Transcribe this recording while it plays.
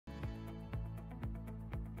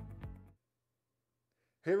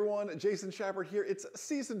Hey everyone, Jason Schappert here. It's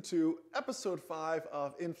season 2, episode 5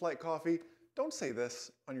 of Inflight Coffee. Don't say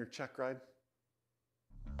this on your Checkride.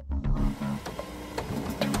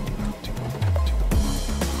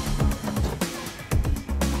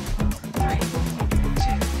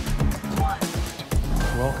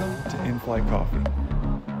 Welcome to Inflight Coffee.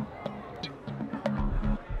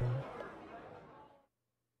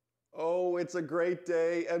 Oh, it's a great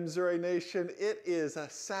day, MzeroA Nation. It is a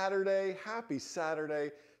Saturday. Happy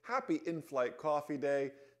Inflight Coffee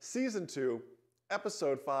Day. Season 2,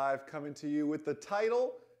 episode 5, coming to you with the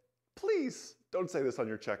title, please don't say this on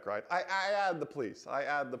your Checkride. I add the please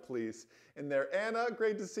in there. Anna,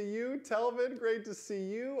 great to see you. Telvin, great to see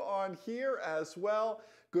you on here as well.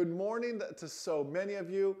 Good morning to so many of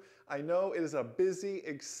you. I know it is a busy,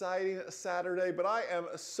 exciting Saturday, but I am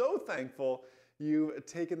so thankful you've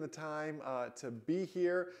taken the time to be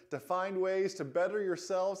here, to find ways to better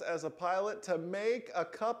yourselves as a pilot, to make a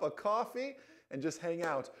cup of coffee and just hang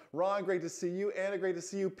out. Ron, great to see you. Anna, great to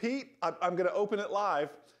see you. Pete, I'm going to open it live.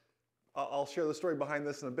 I'll share the story behind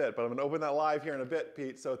this in a bit, but I'm going to open that live here in a bit,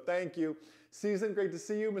 Pete, so thank you. Susan, great to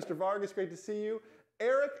see you. Mr. Vargas, great to see you.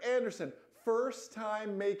 Eric Anderson, first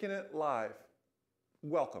time making it live.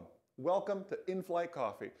 Welcome. Welcome to Inflight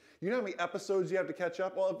Coffee. You know how many episodes you have to catch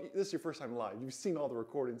up? Well, if this is your first time live. You've seen all the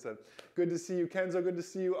recordings. Good to see you, Kenzo. Good to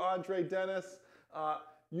see you, Andre, Dennis.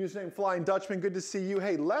 Username Flying Dutchman. Good to see you.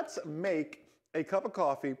 Hey, let's make a cup of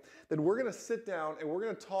coffee. Then we're going to sit down and we're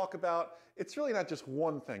going to talk about, it's really not just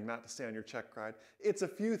one thing, not to stay on your Checkride. It's a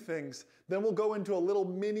few things. Then we'll go into a little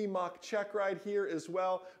mini mock Checkride here as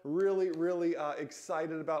well. Really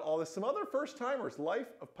excited about all this. Some other first timers. Life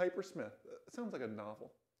of Piper Smith. It sounds like a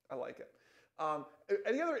novel. I like it.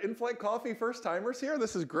 Any other Inflight Coffee first timers here?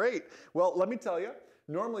 This is great. Well, let me tell you,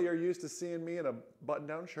 normally you're used to seeing me in a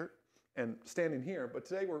button-down shirt and standing here, but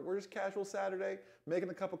today we're just casual Saturday, making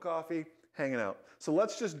a cup of coffee, hanging out. So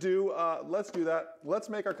let's just do that. Let's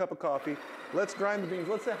make our cup of coffee. Let's grind the beans.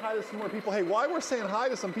 Let's say hi to some more people. Hey, while we're saying hi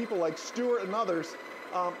to some people like Stuart and others,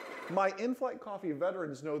 my Inflight Coffee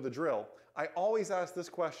veterans know the drill. I always ask this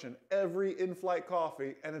question every Inflight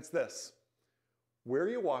Coffee, and it's this. Where are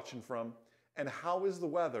you watching from, and how is the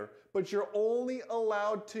weather? But you're only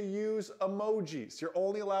allowed to use emojis. You're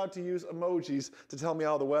only allowed to use emojis to tell me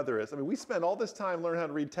how the weather is. I mean, we spend all this time learning how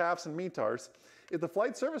to read TAFs and METARs. If the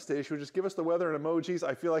flight service station would just give us the weather and emojis,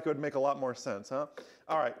 I feel like it would make a lot more sense, huh?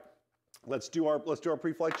 All right, let's do our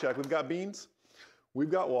pre-flight check. We've got beans,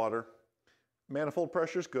 we've got water, manifold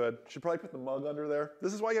pressure's good. Should probably put the mug under there.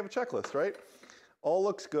 This is why you have a checklist, right? All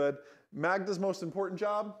looks good. Magda's most important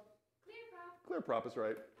job? Clear prop is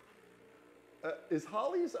right. Is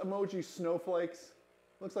Holly's emoji snowflakes?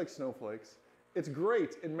 Looks like snowflakes. It's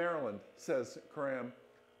great in Maryland, says Karam.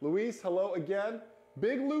 Louise, hello again.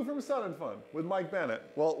 Big Lou from Sun and Fun with Mike Bennett.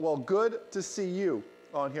 Well, good to see you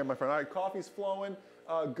on here, my friend. All right, coffee's flowing.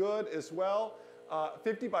 Good as well.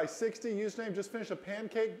 50 by 60 username. Just finished a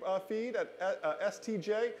pancake feed at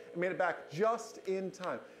STJ and made it back just in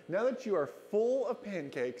time. Now that you are full of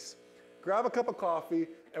pancakes, grab a cup of coffee,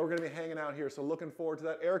 and we're going to be hanging out here, so looking forward to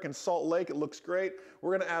that. Eric in Salt Lake, it looks great.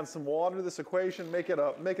 We're going to add some water to this equation, make it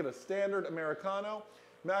a standard Americano.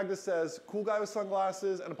 Magda says, cool guy with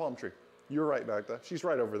sunglasses and a palm tree. You're right, Magda. She's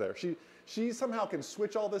right over there. She somehow can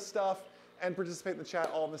switch all this stuff and participate in the chat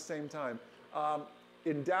all at the same time.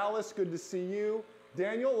 In Dallas, good to see you.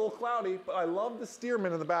 Daniel, a little cloudy, but I love the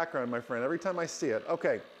Stearman in the background, my friend, every time I see it.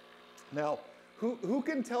 Okay, now, who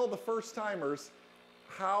can tell the first timers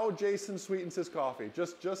how Jason sweetens his coffee?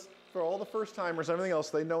 Just for all the first timers, everything else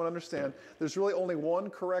they know and understand, there's really only one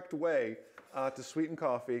correct way to sweeten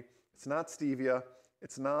coffee. It's not stevia,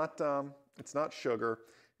 it's not sugar,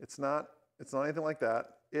 it's not anything like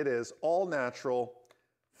that. It is all natural.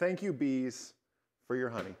 Thank you, bees, for your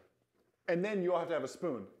honey. And then you'll have to have a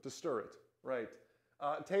spoon to stir it, right?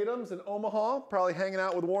 Tatum's in Omaha, probably hanging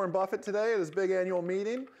out with Warren Buffett today at his big annual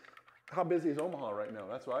meeting. How busy is Omaha right now?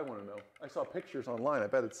 That's what I want to know. I saw pictures online. I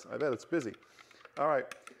bet it's busy. All right,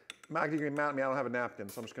 Maggie, you're gonna mad at me. I don't have a napkin,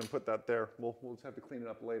 so I'm just gonna put that there. We'll just have to clean it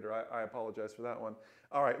up later. I apologize for that one.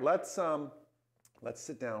 All right, let's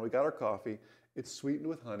sit down. We got our coffee. It's sweetened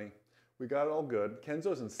with honey. We got it all good.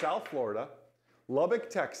 Kenzo's in South Florida. Lubbock,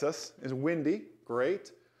 Texas is windy.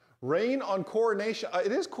 Great. Rain on Coronation.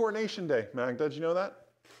 It is Coronation Day, Magda. Did you know that?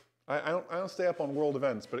 I don't stay up on world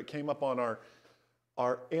events, but it came up on our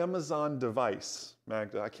Amazon device,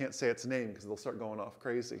 Magda. I can't say its name because they'll start going off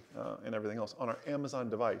crazy and everything else. On our Amazon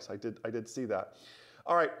device, I did see that.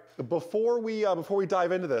 All right, before we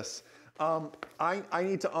dive into this, I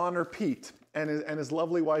need to honor Pete and his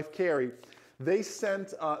lovely wife Carrie. They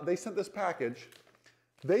sent this package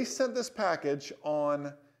They sent this package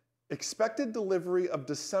on expected delivery of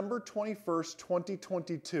December 21st,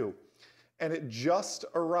 2022, and it just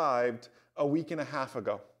arrived a week and a half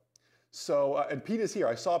ago. So, and Pete is here.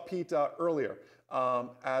 I saw Pete earlier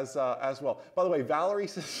as well. By the way, Valerie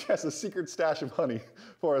says she has a secret stash of honey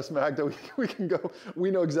for us, Magda. We can go.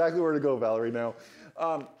 We know exactly where to go, Valerie, now.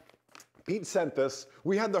 Pete sent this.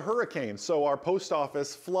 We had the hurricane, so our post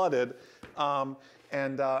office flooded, I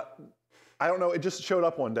don't know, it just showed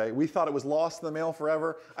up one day. We thought it was lost in the mail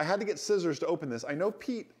forever. I had to get scissors to open this. I know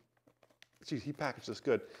Pete, geez, he packaged this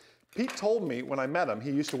good. Pete told me when I met him, he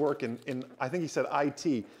used to work in I think he said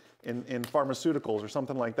IT, in pharmaceuticals or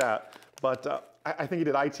something like that. But I think he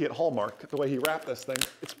did IT at Hallmark. The way he wrapped this thing,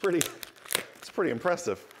 it's pretty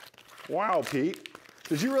impressive. Wow, Pete.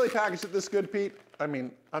 Did you really package it this good, Pete? I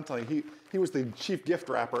mean, I'm telling you, he was the chief gift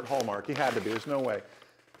wrapper at Hallmark. He had to be, there's no way.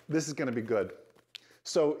 This is gonna be good.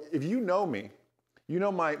 So if you know me, you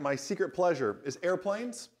know my secret pleasure is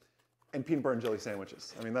airplanes and peanut butter and jelly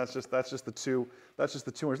sandwiches. I mean, that's just the two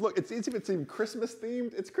words. Look, it's even Christmas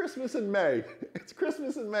themed. It's Christmas in May. It's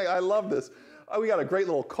Christmas in May. I love this. Oh, we got a great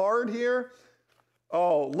little card here.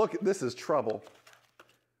 Oh, look, this is trouble.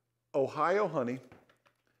 Ohio honey.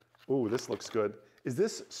 Ooh, this looks good. Is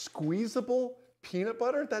this squeezable peanut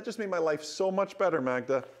butter? That just made my life so much better,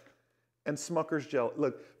 Magda. And Smucker's jelly.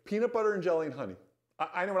 Look, peanut butter and jelly and honey.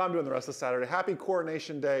 I know what I'm doing the rest of Saturday. Happy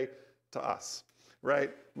Coronation Day to us, right?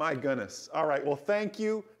 My goodness. All right, well, thank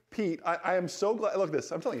you, Pete. I am so glad. Look at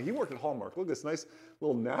this. I'm telling you, he worked at Hallmark. Look at this nice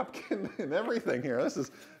little napkin and everything here.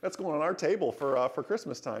 That's going on our table for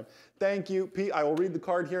Christmas time. Thank you, Pete. I will read the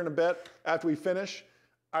card here in a bit after we finish.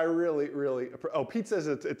 I really, oh, Pete says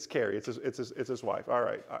it's Carrie. It's his wife. All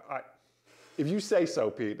right. If you say so,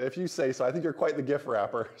 Pete, if you say so, I think you're quite the gift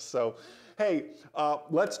wrapper. So, hey,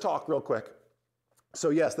 let's talk real quick. So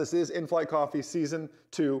yes, this is In-Flight Coffee Season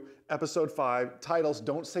 2, Episode 5. Titles,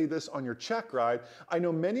 don't say this on your check ride. I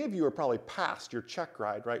know many of you are probably past your check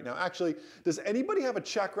ride right now. Actually, does anybody have a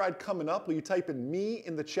check ride coming up? Will you type in me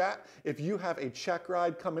in the chat if you have a check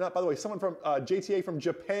ride coming up? By the way, someone from JTA from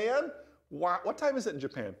Japan? Wow, what time is it in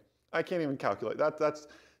Japan? I can't even calculate. That's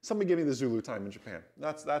somebody give me the Zulu time in Japan.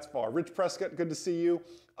 That's far. Rich Prescott, good to see you.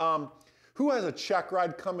 Who has a check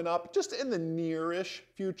ride coming up just in the near-ish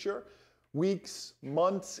future? Weeks,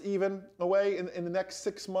 months even away in the next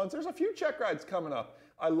 6 months. There's a few check rides coming up.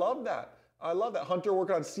 I love that. I love that. Hunter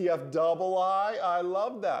working on CFII. I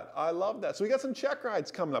love that. I love that. So we got some check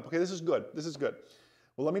rides coming up. Okay, this is good. This is good.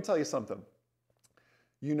 Well, let me tell you something.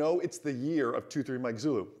 You know it's the year of 2-3 Mike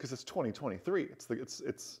Zulu because it's 2023. It's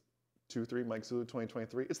 2-3 Mike Zulu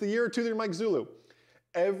 2023. It's the year of 2-3 Mike Zulu.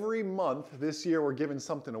 Every month this year we're giving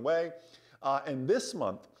something away. And this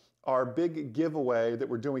month, our big giveaway that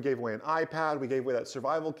we're doing, we gave away an iPad, we gave away that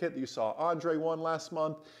survival kit that you saw Andre won last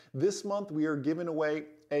month. This month we are giving away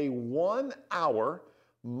a 1-hour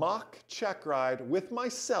mock check ride with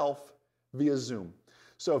myself via Zoom.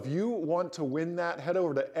 So if you want to win that, head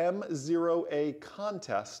over to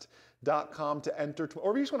MzeroAcontest.com to enter,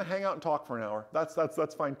 or if you just want to hang out and talk for an hour, that's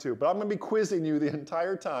fine too. But I'm going to be quizzing you the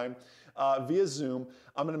entire time via Zoom.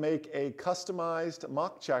 I'm going to make a customized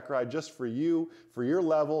mock check ride just for you, for your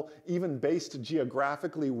level, even based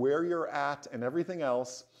geographically where you're at and everything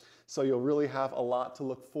else. So you'll really have a lot to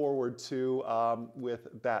look forward to with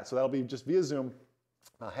that. So that'll be just via Zoom,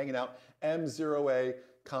 hanging out,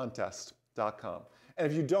 MzeroAcontest.com. And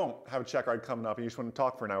if you don't have a check ride coming up and you just want to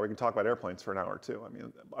talk for an hour, we can talk about airplanes for an hour too. I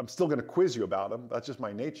mean, I'm still going to quiz you about them. That's just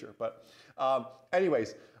my nature. But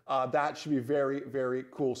anyways, that should be very, very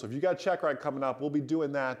cool. So if you got a check ride coming up, we'll be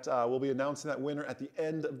doing that. We'll be announcing that winner at the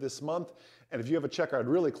end of this month. And if you have a check ride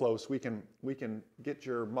really close, we can get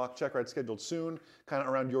your mock check ride scheduled soon, kind of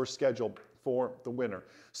around your schedule for the winner.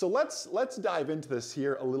 So let's dive into this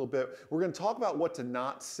here a little bit. We're going to talk about what to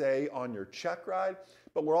not say on your check ride,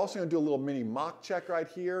 but we're also going to do a little mini mock check ride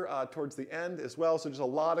here towards the end as well. So just a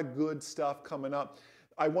lot of good stuff coming up.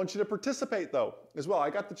 I want you to participate though as well. I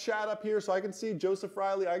got the chat up here so I can see Joseph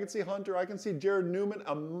Riley, I can see Hunter, I can see Jared Newman,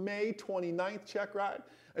 a May 29th check ride.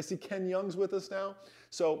 I see Ken Young's with us now.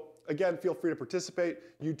 So again, feel free to participate,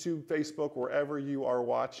 YouTube, Facebook, wherever you are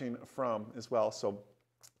watching from as well. So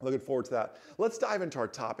looking forward to that. Let's dive into our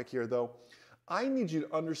topic here though. I need you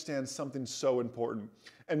to understand something so important.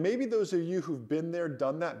 And maybe those of you who've been there,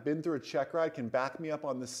 done that, been through a check ride can back me up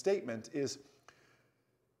on this statement is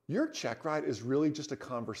your check ride is really just a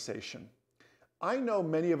conversation. I know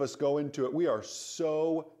many of us go into it, we are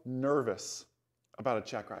so nervous about a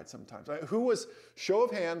check ride sometimes. Who was, show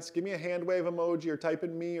of hands, give me a hand wave emoji or type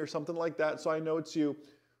in me or something like that so I know it's you.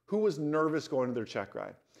 Who was nervous going to their check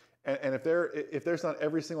ride? And if there's not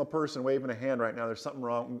every single person waving a hand right now, there's something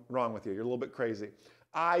wrong with you. You're a little bit crazy.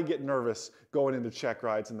 I get nervous going into check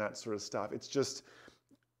rides and that sort of stuff. It's just,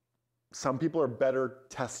 some people are better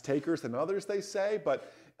test takers than others, they say,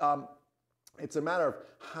 but it's a matter of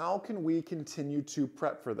how can we continue to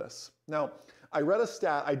prep for this. Now, I read a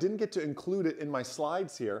stat, I didn't get to include it in my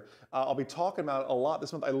slides here. I'll be talking about it a lot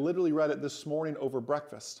this month. I literally read it this morning over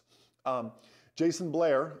breakfast. Jason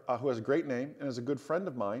Blair, who has a great name and is a good friend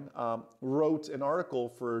of mine, wrote an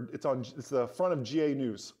article it's the front of GA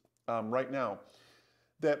News right now,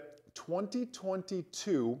 that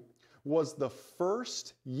 2022 was the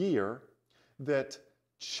first year that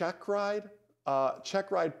Checkride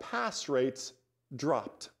pass rates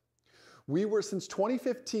dropped. Since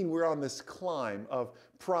 2015, we're on this climb of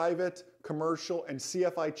private, commercial, and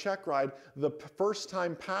CFI Checkride, the first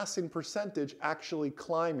time passing percentage actually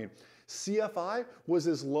climbing. CFI was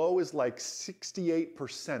as low as like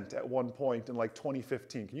 68% at one point in like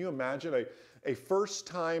 2015. Can you imagine a first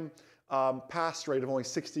time pass rate of only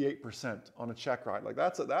 68% on a check ride? Like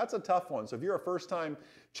that's a tough one. So if you're a first time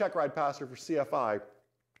check ride passer for CFI,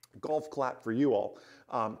 golf clap for you all,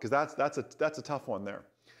 because that's a tough one there.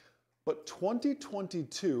 But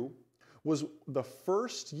 2022 was the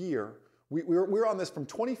first year, we were on this from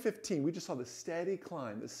 2015, we just saw the steady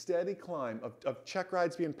climb of check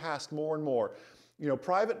rides being passed more and more. You know,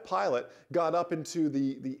 private pilot got up into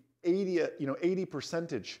the 80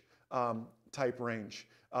 percentage type range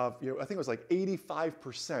of, I think it was like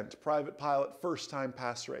 85% private pilot first time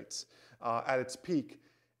pass rates at its peak.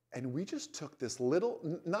 And we just took this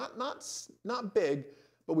little, not big,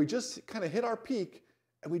 but we just kind of hit our peak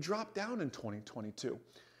and we dropped down in 2022.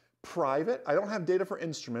 Private, I don't have data for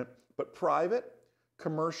instrument, but private,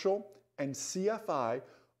 commercial, and CFI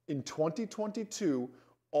in 2022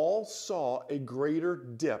 all saw a greater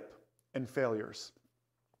dip in failures.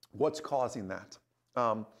 What's causing that?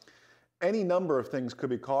 Any number of things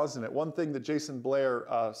could be causing it. One thing that Jason Blair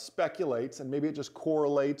speculates, and maybe it just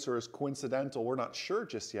correlates or is coincidental, we're not sure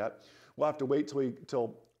just yet. We'll have to wait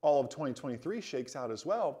till all of 2023 shakes out as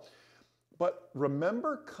well. But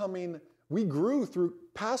remember we grew through,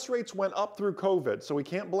 pass rates went up through COVID, so we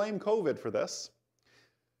can't blame COVID for this.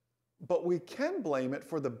 But we can blame it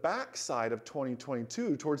for the backside of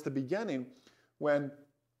 2022, towards the beginning, when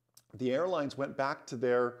the airlines went back to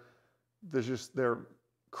their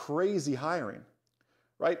crazy hiring,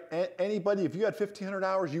 right? Anybody, if you had 1,500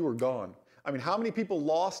 hours, you were gone. I mean, how many people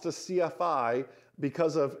lost a CFI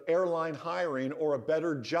because of airline hiring or a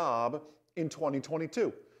better job in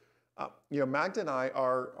 2022? Magda and I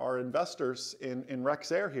are investors in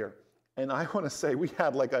Rex Air here. And I want to say we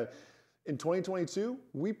had in 2022,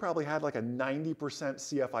 we probably had like a 90%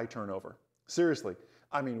 CFI turnover. Seriously.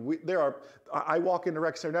 I mean, I walk into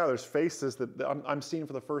Rex Air now, there's faces that I'm seeing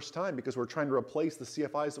for the first time because we're trying to replace the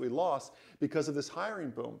CFIs that we lost because of this hiring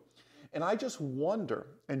boom. And I just wonder,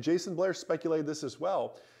 and Jason Blair speculated this as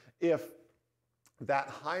well, if that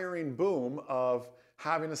hiring boom of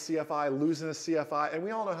having a CFI, losing a CFI, and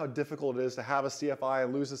we all know how difficult it is to have a CFI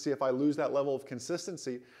and lose a CFI, lose that level of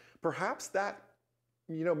consistency, perhaps that,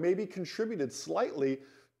 maybe contributed slightly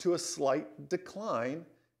to a slight decline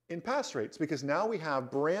in pass rates, because now we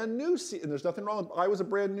have brand new, and there's nothing wrong with, I was a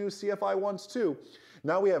brand new CFI once too.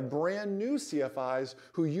 Now we have brand new CFIs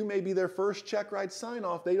who you may be their first check ride sign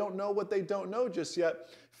off. They don't know what they don't know just yet,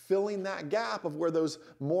 filling that gap of where those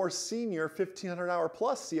more senior 1,500 hour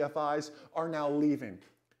plus CFIs are now leaving.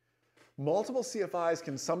 Multiple CFIs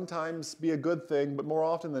can sometimes be a good thing, but more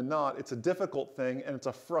often than not, it's a difficult thing and it's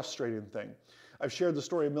a frustrating thing. I've shared the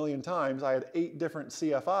story a million times. I had 8 different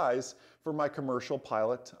CFIs for my commercial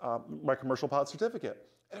pilot certificate.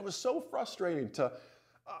 And it was so frustrating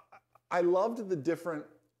I loved the different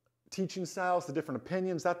teaching styles, the different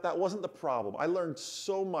opinions. That wasn't the problem. I learned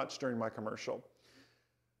so much during my commercial.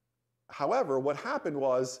 However, what happened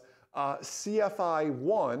was CFI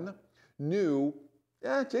 1 knew,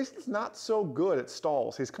 Jason's not so good at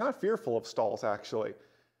stalls. He's kind of fearful of stalls, actually.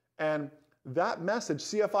 And that message,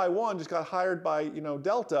 CFI 1 just got hired by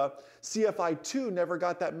Delta. CFI 2 never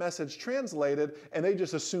got that message translated, and they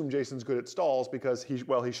just assume Jason's good at stalls because he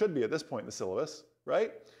should be at this point in the syllabus,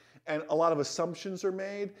 right? And a lot of assumptions are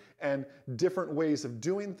made and different ways of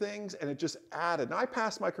doing things, and it just added. Now, I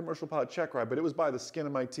passed my commercial pilot check ride, but it was by the skin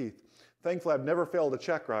of my teeth. Thankfully, I've never failed a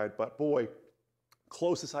check ride, but boy,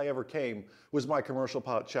 closest I ever came was my commercial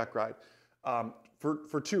pilot check ride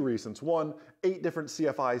for 2 reasons. 1, 8 different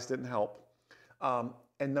CFIs didn't help.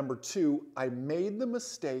 And number 2, I made the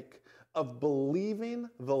mistake of believing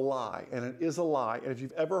the lie, and it is a lie. And if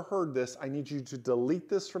you've ever heard this, I need you to delete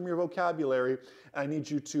this from your vocabulary. I need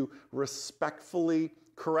you to respectfully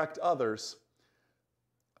correct others,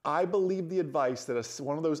 I believe the advice that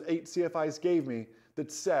one of those 8 CFIs gave me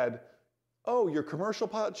that said, oh, your commercial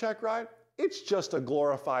pilot check ride, it's just a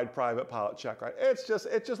glorified private pilot check ride. It's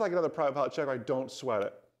just like another private pilot check ride, don't sweat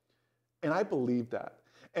it. And I believed that.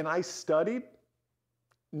 And I studied,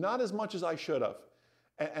 not as much as I should have.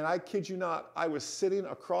 And I kid you not, I was sitting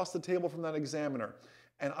across the table from that examiner.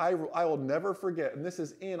 And I will never forget, and this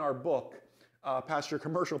is in our book, Past Your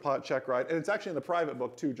Commercial Pilot Check Ride, and it's actually in the private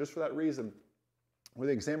book too, just for that reason. When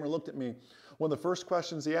the examiner looked at me, one of the first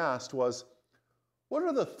questions he asked was, what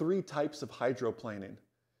are the 3 types of hydroplaning?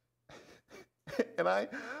 And I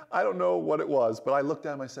don't know what it was, but I looked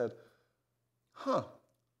at him, I said, huh,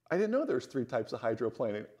 I didn't know there's 3 types of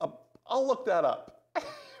hydroplaning. I'll look that up.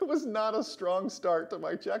 It was not a strong start to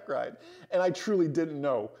my check ride. And I truly didn't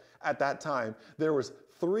know at that time. There was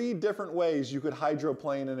 3 different ways you could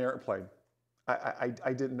hydroplane an airplane.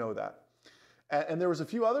 I didn't know that. And there was a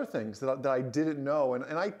few other things that I didn't know.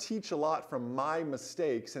 And I teach a lot from my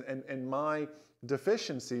mistakes and my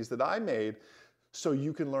deficiencies that I made so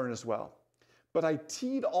you can learn as well. But I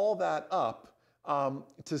teed all that up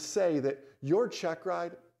to say that your check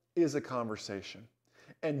ride is a conversation.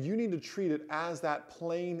 And you need to treat it as that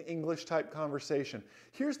plain English type conversation.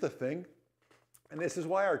 Here's the thing, and this is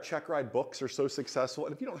why our check ride books are so successful.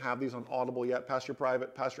 And if you don't have these on Audible yet, Past Your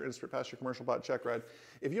Private, Past Your Instrument, Past Your Commercial Pilot Check Ride,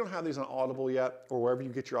 if you don't have these on Audible yet, or wherever you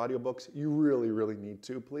get your audiobooks, you really, really need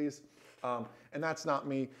to, please. And that's not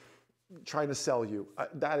me trying to sell you.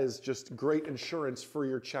 That is just great insurance for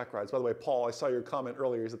your check rides. By the way, Paul, I saw your comment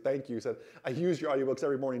earlier. He said, thank you. He said, I use your audiobooks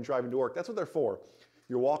every morning driving to work. That's what they're for.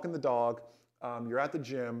 You're walking the dog, you're at the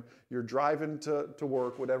gym, you're driving to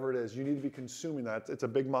work, whatever it is, you need to be consuming that. It's a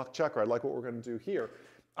big mock check ride, like what we're going to do here.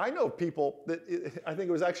 I know people that, I think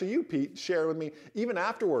it was actually you, Pete, sharing with me, even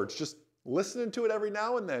afterwards, just listening to it every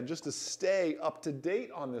now and then, just to stay up to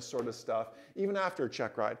date on this sort of stuff, even after a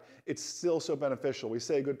check ride. It's still so beneficial. We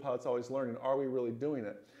say a good pilot's always learning. Are we really doing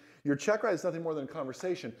it? Your check ride is nothing more than a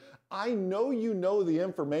conversation. I know you know the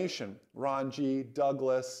information, Ron G.,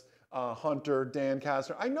 Douglas, Hunter, Dan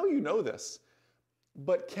Kastner. I know you know this.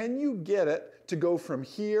 But can you get it to go from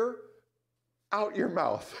here out your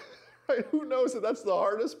mouth? Right? Who knows that that's the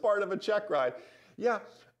hardest part of a check ride? Yeah,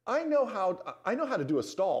 I know how to do a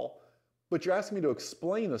stall, but you're asking me to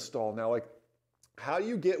explain a stall now. Like, how do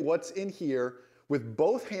you get what's in here with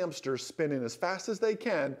both hamsters spinning as fast as they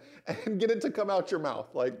can and get it to come out your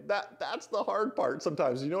mouth? Like, that's the hard part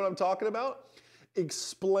sometimes. You know what I'm talking about?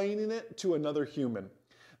 Explaining it to another human.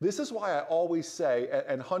 This is why I always say,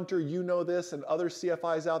 and Hunter, you know this, and other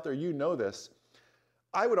CFIs out there, you know this.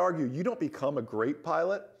 I would argue you don't become a great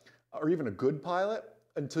pilot or even a good pilot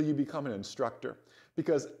until you become an instructor.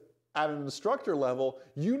 Because at an instructor level,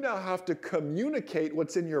 you now have to communicate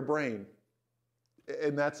what's in your brain.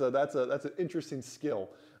 And that's an interesting skill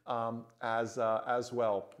as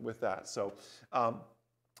well with that. So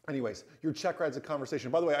anyways, your check ride's a conversation.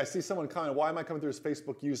 By the way, I see someone comment, why am I coming through as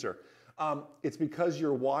Facebook user? It's because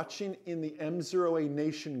you're watching in the MzeroA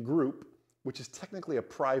Nation group, which is technically a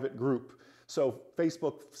private group. So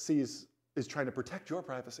Facebook is trying to protect your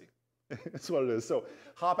privacy. That's what it is. So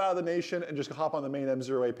hop out of the nation and just hop on the main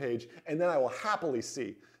MzeroA page, and then I will happily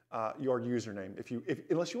see your username.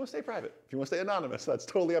 Unless you want to stay private. If you want to stay anonymous, that's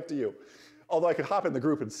totally up to you. Although I could hop in the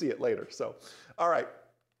group and see it later. So, all right,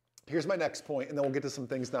 here's my next point, and then we'll get to some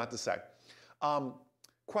things not to say.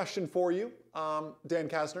 Question for you, Dan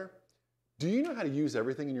Kastner. Do you know how to use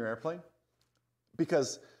everything in your airplane?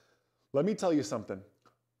 Because let me tell you something.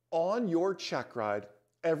 On your check ride,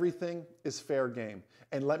 everything is fair game.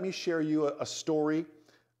 And let me share you a story.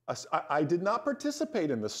 I did not participate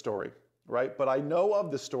in this story, right? But I know of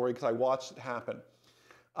this story because I watched it happen.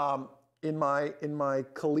 In my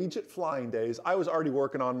collegiate flying days, I was already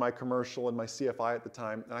working on my commercial and my CFI at the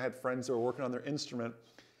time, and I had friends that were working on their instrument,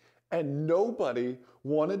 and nobody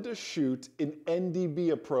wanted to shoot an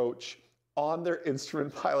NDB approach on their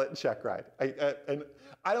instrument pilot check ride. And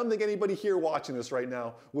I don't think anybody here watching this right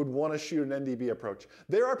now would want to shoot an NDB approach.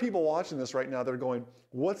 There are people watching this right now that are going,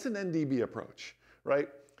 what's an NDB approach, right?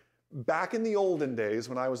 Back in the olden days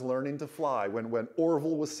when I was learning to fly, when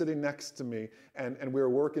Orville was sitting next to me and we were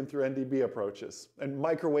working through NDB approaches and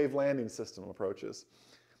microwave landing system approaches,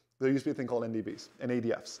 there used to be a thing called NDBs and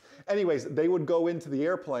ADFs. Anyways, they would go into the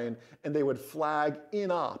airplane and they would flag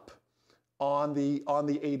in-op on the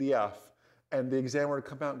ADF. And the examiner would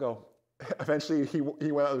come out and go, eventually he went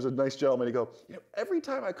out, there was a nice gentleman, he'd go, you know, every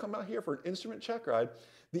time I come out here for an instrument check ride,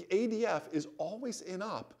 the ADF is always in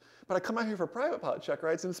op. But I come out here for private pilot check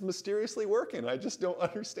rides and it's mysteriously working. I just don't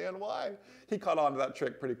understand why. He caught on to that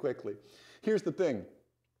trick pretty quickly. Here's the thing.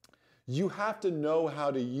 You have to know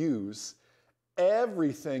how to use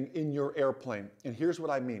everything in your airplane. And here's what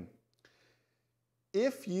I mean.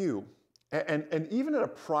 If you, and even at a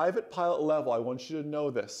private pilot level, I want you to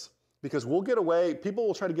know this, because we'll get away, people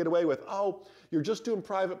will try to get away with, oh, you're just doing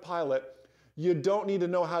private pilot. You don't need to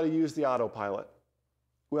know how to use the autopilot.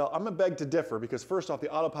 Well, I'm gonna beg to differ, because first off,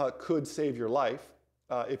 the autopilot could save your life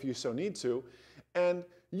if you so need to, and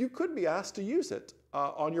you could be asked to use it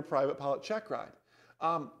on your private pilot check ride.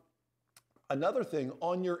 Another thing,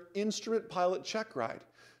 on your instrument pilot check ride,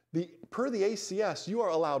 per the ACS, you are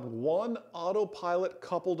allowed one autopilot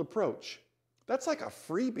coupled approach. That's like a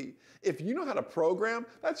freebie. If you know how to program,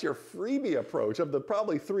 that's your freebie approach of the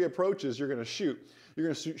probably 3 approaches you're gonna shoot. You're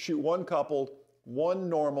gonna shoot one coupled, one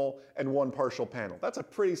normal, and one partial panel. That's a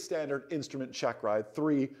pretty standard instrument check ride.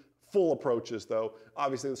 3 full approaches though.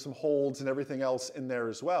 Obviously there's some holds and everything else in there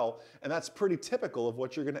as well. And that's pretty typical of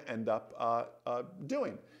what you're gonna end up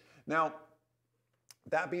doing. Now,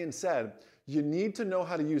 that being said, you need to know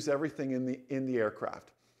how to use everything in the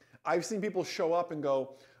aircraft. I've seen people show up and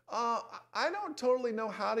go, I don't totally know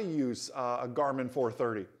how to use a Garmin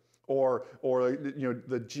 430 or you know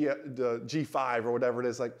the G5 or whatever it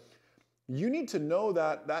is. Like, you need to know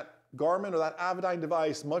that Garmin or that Avidyne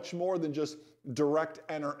device much more than just direct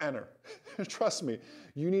enter. Trust me,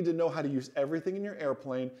 you need to know how to use everything in your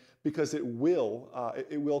airplane, because it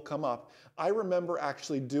will come up. I remember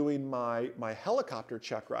actually doing my helicopter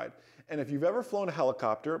check ride. And if you've ever flown a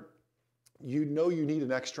helicopter, you know you need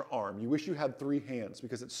an extra arm. You wish you had 3 hands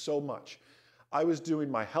because it's so much. I was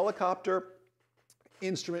doing my helicopter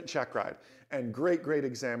instrument check ride, and great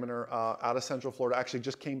examiner out of Central Florida actually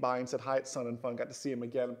just came by and said hi at Sun and Fun, got to see him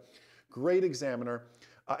again. Great examiner.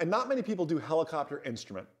 And not many people do helicopter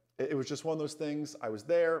instrument. It was just one of those things. I was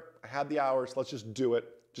there, I had the hours, let's just do it,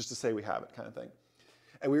 just to say we have it kind of thing.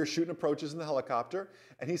 And we were shooting approaches in the helicopter,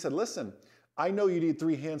 and he said, listen, I know you need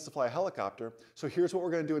 3 hands to fly a helicopter, so here's what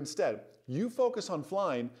we're gonna do instead. You focus on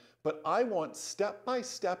flying, but I want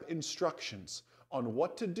step-by-step instructions on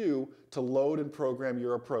what to do to load and program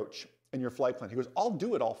your approach and your flight plan. He goes, I'll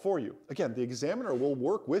do it all for you. Again, the examiner will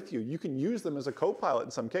work with you. You can use them as a co-pilot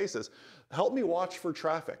in some cases. Help me watch for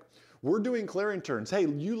traffic. We're doing clearing turns. Hey,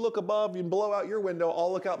 you look above and blow out your window,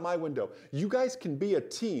 I'll look out my window. You guys can be a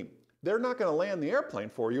team. They're not gonna land the airplane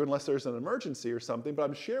for you unless there's an emergency or something, but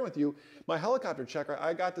I'm sharing with you my helicopter checker.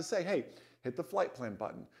 I got to say, hey, hit the flight plan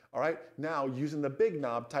button. All right, now using the big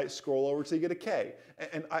knob, tight scroll over till you get a K.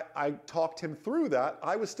 And I talked him through that.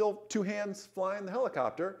 I was still 2 hands flying the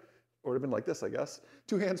helicopter, or it would have been like this, I guess.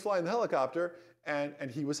 2 hands flying the helicopter, and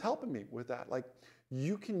he was helping me with that. Like,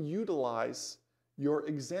 you can utilize your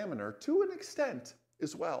examiner to an extent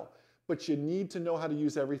as well, but you need to know how to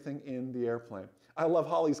use everything in the airplane. I love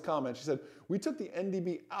Holly's comment. She said, we took the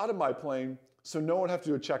NDB out of my plane so no one would have to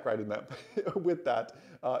do a check ride in that, with that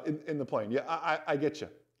in the plane. Yeah, I get you.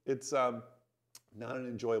 It's not an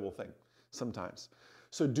enjoyable thing sometimes.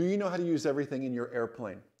 So do you know how to use everything in your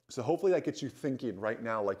airplane? So hopefully that gets you thinking right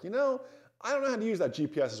now, like, you know, I don't know how to use that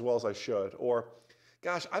GPS as well as I should, or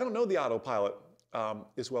gosh, I don't know the autopilot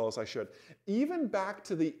as well as I should. Even back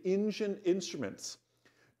to the engine instruments.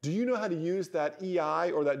 Do you know how to use that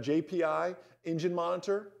EI or that JPI engine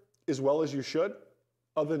monitor as well as you should?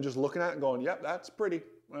 Other than just looking at it and going, yep, that's pretty.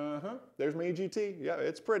 There's my EGT. Yeah,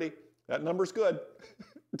 it's pretty. That number's good.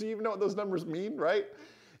 Do you even know what those numbers mean, right?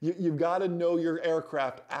 You've got to know your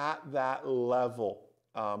aircraft at that level.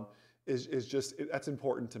 That's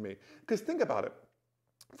important to me. Because think about it.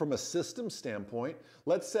 From a system standpoint,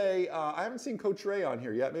 let's say, I haven't seen Coach Ray on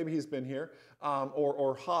here yet. Maybe he's been here.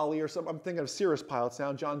 Or Holly or some, I'm thinking of Cirrus pilots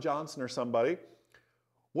now, John Johnson or somebody.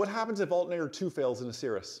 What happens if alternator 2 fails in a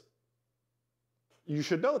Cirrus? You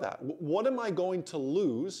should know that. What am I going to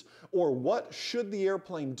lose, or what should the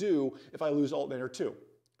airplane do if I lose alternator 2?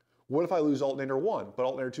 What if I lose alternator 1, but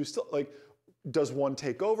alternator 2 still, like, does one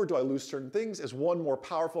take over? Do I lose certain things? Is one more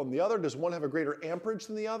powerful than the other? Does one have a greater amperage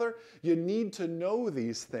than the other? You need to know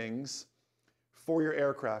these things for your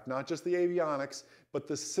aircraft, not just the avionics, but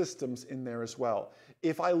the systems in there as well.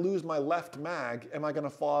 If I lose my left mag, am I going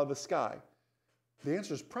to fall out of the sky? The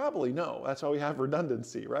answer is probably no. That's why we have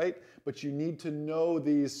redundancy, right? But you need to know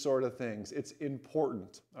these sort of things. It's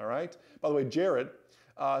important, all right? By the way, Jared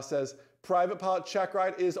says, private pilot check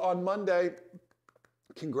ride is on Monday.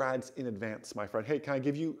 Congrats in advance, my friend. Hey, can I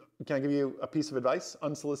give you a piece of advice,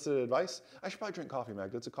 unsolicited advice? I should probably drink coffee,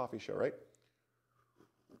 Magda. It's a coffee show, right?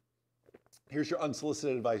 Here's your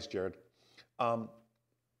unsolicited advice, Jared. I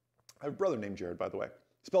have a brother named Jared, by the way.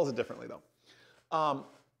 He spells it differently, though.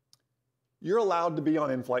 You're allowed to be on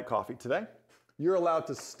Inflight Coffee today. You're allowed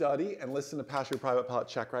to study and listen to Pass Your Private Pilot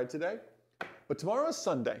Check Ride today. But tomorrow is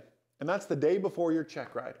Sunday, and that's the day before your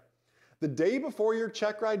check ride. The day before your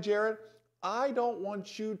check ride, Jared, I don't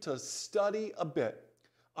want you to study a bit.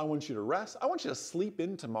 I want you to rest. I want you to sleep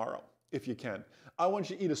in tomorrow if you can. I want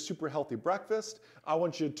you to eat a super healthy breakfast. I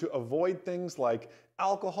want you to avoid things like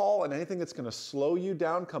alcohol and anything that's going to slow you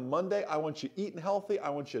down come Monday. I want you eating healthy. I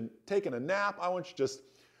want you taking a nap. I want you just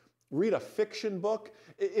read a fiction book.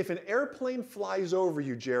 If an airplane flies over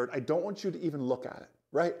you, Jared, I don't want you to even look at it,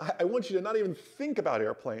 right? I want you to not even think about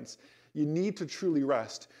airplanes. You need to truly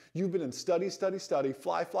rest. You've been in study,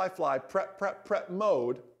 fly, prep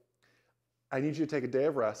mode. I need you to take a day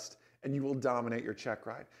of rest and you will dominate your check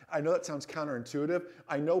ride. I know that sounds counterintuitive.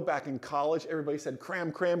 I know back in college, everybody said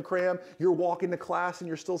cram, cram, cram. You're walking to class and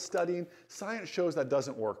you're still studying. Science shows that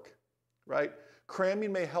doesn't work, right?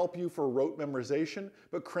 Cramming may help you for rote memorization,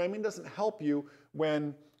 but cramming doesn't help you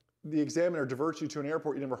when the examiner diverts you to an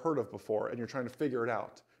airport you never heard of before and you're trying to figure it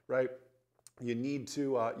out, right? You need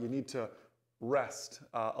to rest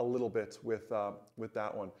a little bit with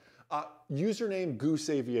that one. Username Goose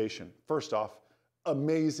Aviation. First off,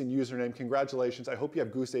 amazing username. Congratulations. I hope you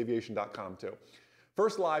have gooseaviation.com too.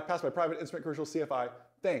 First live, passed by private instrument commercial CFI.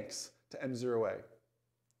 Thanks to MzeroA.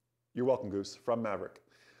 You're welcome, Goose, from Maverick.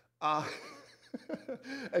 And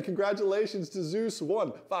congratulations to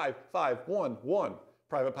Zeus15511,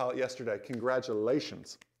 private pilot yesterday.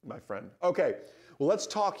 Congratulations, my friend. Okay, well, let's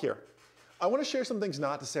talk here. I want to share some things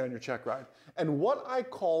not to say on your check ride. And what I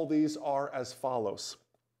call these are as follows.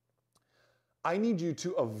 I need you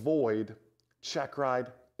to avoid check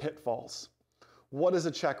ride pitfalls. What is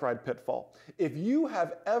a check ride pitfall? If you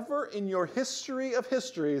have ever in your history of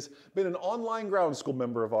histories been an online ground school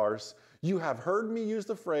member of ours, you have heard me use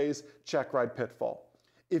the phrase check ride pitfall.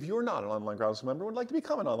 If you're not an online ground school member and would like to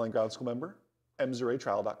become an online ground school member,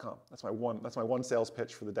 MzeroAtrial.com. That's my one sales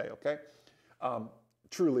pitch for the day, okay?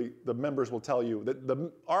 Truly, the members will tell you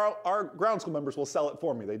that our ground school members will sell it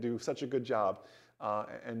for me. They do such a good job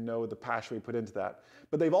and know the passion we put into that.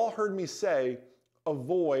 But they've all heard me say,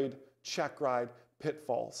 avoid check ride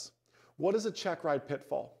pitfalls. What is a check ride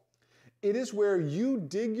pitfall? It is where you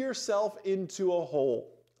dig yourself into a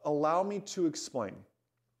hole. Allow me to explain.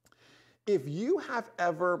 If you have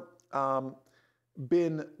ever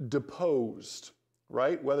been deposed,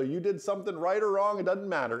 right? Whether you did something right or wrong, it doesn't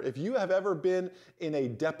matter. If you have ever been in a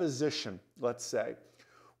deposition, let's say,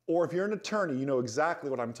 or if you're an attorney, you know exactly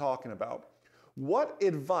what I'm talking about. What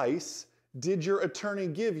advice did your attorney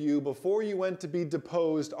give you before you went to be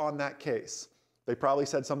deposed on that case? They probably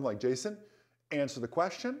said something like, Jason, answer the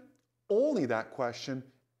question, only that question,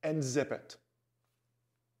 and zip it.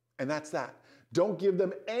 And that's that. Don't give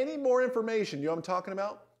them any more information. You know what I'm talking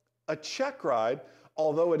about? A check ride,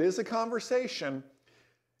 although it is a conversation,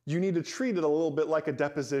 you need to treat it a little bit like a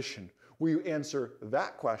deposition, where you answer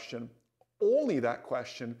that question, only that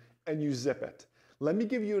question, and you zip it. Let me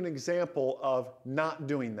give you an example of not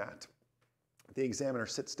doing that. The examiner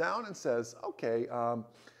sits down and says, okay,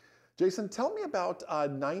 Jason, tell me about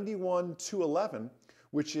 91-211,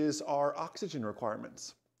 which is our oxygen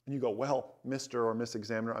requirements. And you go, well, Mr. or Miss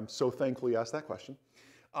Examiner, I'm so thankful you asked that question.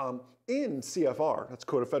 In CFR, that's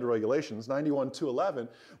Code of Federal Regulations, 91-211,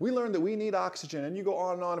 we learned that we need oxygen, and you go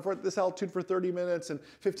on and on. If we're at this altitude for 30 minutes and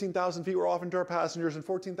 15,000 feet, we're offering to our passengers, and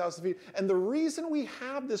 14,000 feet. And the reason we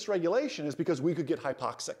have this regulation is because we could get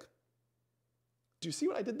hypoxic. Do you see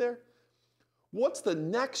what I did there? What's the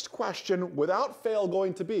next question without fail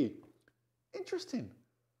going to be? Interesting.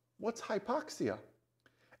 What's hypoxia?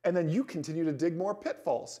 And then you continue to dig more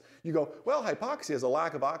pitfalls. You go, well, hypoxia is a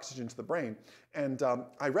lack of oxygen to the brain. And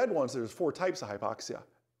I read once there's 4 types of hypoxia.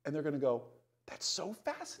 And they're going to go, that's so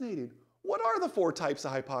fascinating. What are the 4 types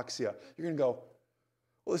of hypoxia? You're going to go,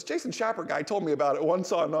 well, this Jason Schappert guy told me about it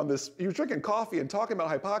once on this. He was drinking coffee and talking about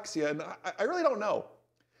hypoxia, and I really don't know.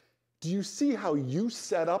 Do you see how you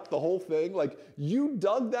set up the whole thing? Like, you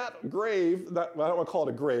dug that grave, well, I don't want to call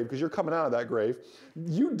it a grave because you're coming out of that grave.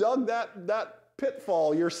 You dug that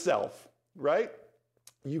pitfall yourself, right?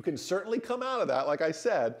 You can certainly come out of that, like I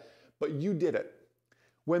said, but you did it.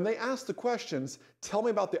 When they ask the questions, tell me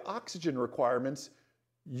about the oxygen requirements,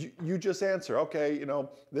 you just answer, okay, you know,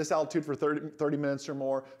 this altitude for 30 minutes or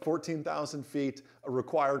more, 14,000 feet, a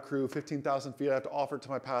required crew, 15,000 feet, I have to offer it to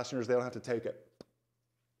my passengers, they don't have to take it.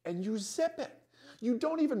 And you zip it. You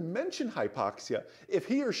don't even mention hypoxia. If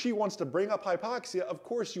he or she wants to bring up hypoxia, of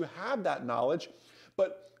course you have that knowledge,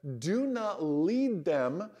 but do not lead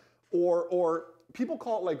them or people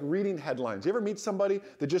call it like reading headlines. You ever meet somebody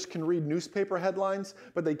that just can read newspaper headlines,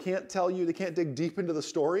 but they can't tell you, they can't dig deep into the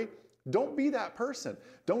story? Don't be that person.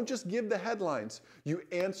 Don't just give the headlines. You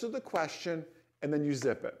answer the question and then you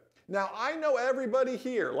zip it. Now, I know everybody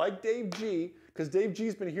here, like Dave G, because Dave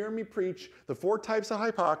G's been hearing me preach the 4 types of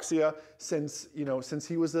hypoxia since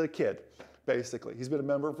he was a kid, basically. He's been a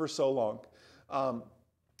member for so long.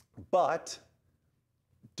 But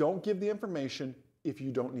don't give the information if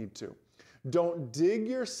you don't need to. Don't dig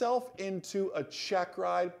yourself into a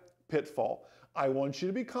Checkride pitfall. I want you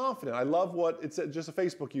to be confident. I love what it said, just a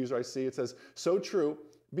Facebook user I see. It says, so true,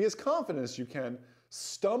 be as confident as you can.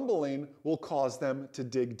 Stumbling will cause them to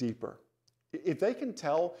dig deeper. If they can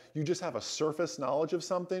tell you just have a surface knowledge of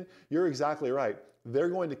something, you're exactly right. They're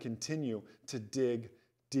going to continue to dig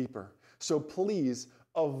deeper. So please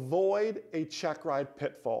avoid a Checkride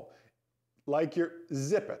pitfall. Like your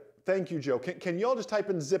zip it. Thank you, Joe. Can you all just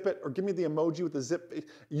type in zip it or give me the emoji with the zip?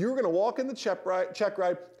 You're going to walk in the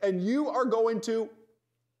Checkride and you are going to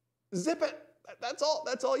zip it. That's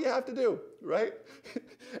all you have to do, right?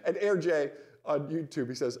 And Air J on YouTube,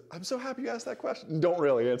 he says, I'm so happy you asked that question. Don't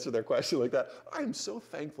really answer their question like that. I'm so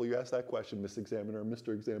thankful you asked that question, Miss Examiner,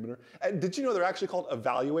 Mr. Examiner. And did you know they're actually called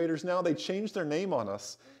evaluators now? They changed their name on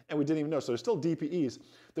us and we didn't even know. So they're still DPEs.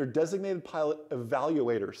 They're designated pilot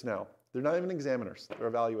evaluators now. They're not even examiners,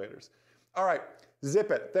 they're evaluators. All right,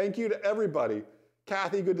 zip it. Thank you to everybody.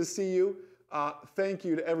 Kathy, good to see you. Thank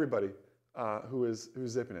you to everybody who's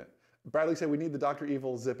zipping it. Bradley said we need the Dr.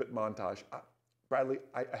 Evil zip it montage. Bradley,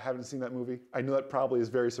 I haven't seen that movie. I know that probably is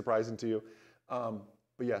very surprising to you.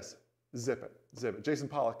 But yes, zip it, zip it. Jason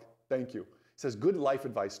Pollock, thank you. He says good life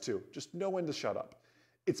advice too. Just know when to shut up.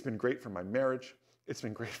 It's been great for my marriage. It's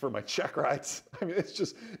been great for my check rides. I mean, it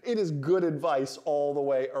is good advice all the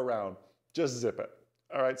way around. Just zip it.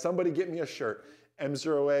 All right, somebody get me a shirt,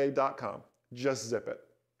 MzeroA.com. Just zip it.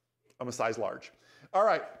 I'm a size large. All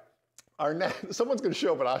right, someone's going to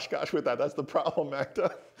show up at Oshkosh with that. That's the problem,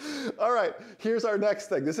 Magda. All right, here's our next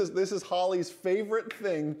thing. This is Holly's favorite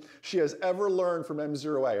thing she has ever learned from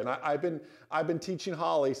MzeroA, and I've been teaching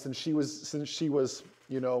Holly since she was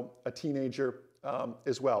a teenager.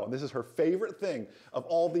 As well. And this is her favorite thing of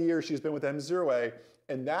all the years she's been with MzeroA,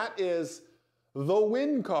 and that is the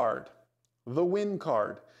win card. The win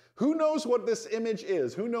card. Who knows what this image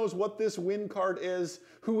is? Who knows what this win card is?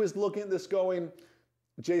 Who is looking at this going,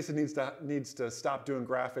 Jason needs to stop doing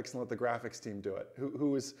graphics and let the graphics team do it?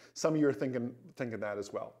 Who is, some of you are thinking that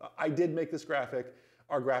as well. I did make this graphic.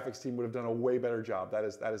 Our graphics team would have done a way better job. That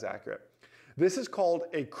is accurate. This is called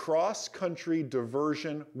a cross-country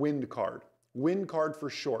diversion wind card. Win card for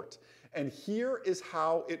short. And here is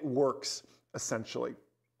how it works, essentially.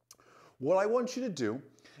 What I want you to do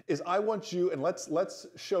is I want you, and let's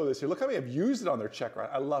show this here. Look how many have used it on their Checkride.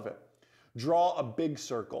 I love it. Draw a big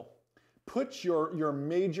circle. Put your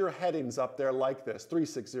major headings up there like this,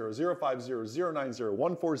 360, 050, 090,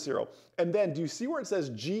 140. And then, do you see where it says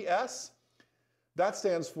GS? That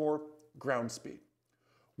stands for ground speed.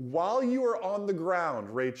 While you are on the ground,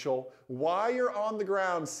 Rachel, while you're on the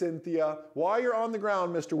ground, Cynthia, while you're on the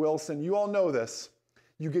ground, Mr. Wilson, you all know this,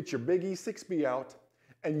 you get your big E6B out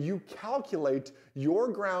and you calculate your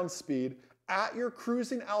ground speed at your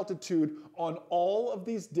cruising altitude on all of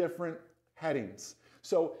these different headings.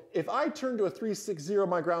 So if I turn to a 360,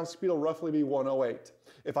 my ground speed will roughly be 108.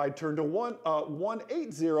 If I turn to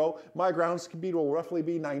 180, my ground speed will roughly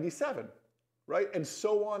be 97, right? And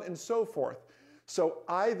so on and so forth. So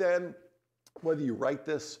I then, whether you write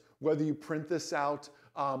this, whether you print this out,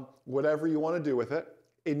 whatever you want to do with it,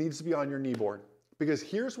 it needs to be on your kneeboard. Because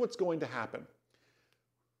here's what's going to happen.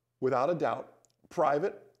 Without a doubt,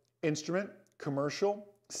 private, instrument, commercial,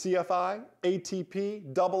 CFI, ATP,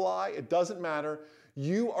 II, it doesn't matter.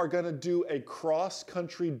 You are going to do a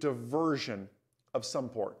cross-country diversion of some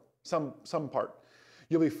part.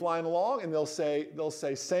 You'll be flying along and they'll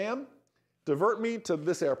say, Sam, divert me to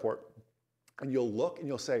this airport. And you'll look and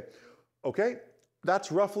you'll say, okay,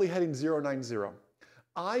 that's roughly heading 090.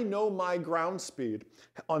 I know my ground speed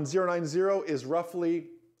on 090 is roughly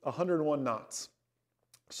 101 knots.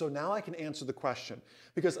 So now I can answer the question,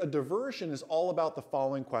 because a diversion is all about the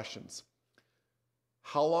following questions.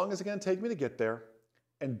 How long is it going to take me to get there?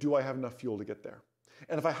 And do I have enough fuel to get there?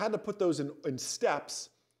 And if I had to put those in steps,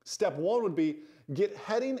 step one would be get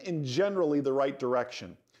heading in generally the right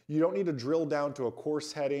direction. You don't need to drill down to a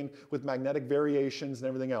course heading with magnetic variations and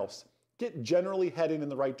everything else. Get generally heading in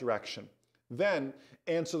the right direction. Then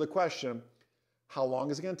answer the question, how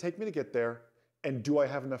long is it going to take me to get there? And do I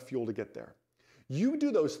have enough fuel to get there? You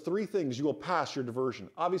do those 3 things, you will pass your diversion.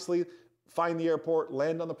 Obviously, find the airport,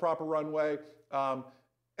 land on the proper runway,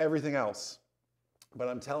 everything else. But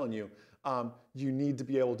I'm telling you, you need to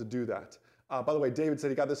be able to do that. By the way, David said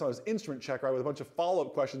he got this on his instrument check, right, with a bunch of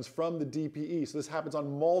follow-up questions from the DPE. So this happens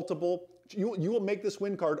on multiple, you will make this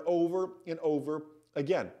win card over and over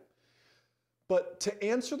again. But to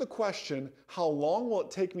answer the question, how long will it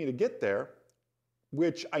take me to get there,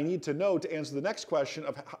 which I need to know to answer the next question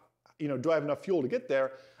of, do I have enough fuel to get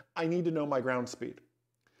there? I need to know my ground speed.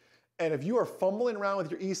 And if you are fumbling around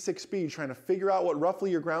with your E6 speed, trying to figure out what roughly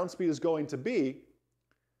your ground speed is going to be,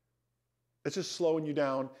 it's just slowing you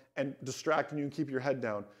down and distracting you and keep your head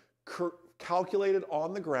down. Calculate it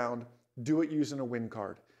on the ground, do it using a wind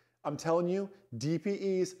card. I'm telling you,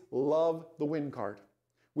 DPEs love the wind card.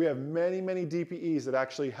 We have many, many DPEs that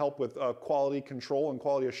actually help with quality control and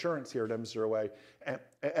quality assurance here at MzeroA,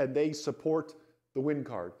 and they support the wind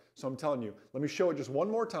card. So I'm telling you, let me show it just one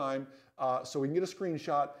more time so we can get a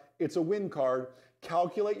screenshot. It's a wind card.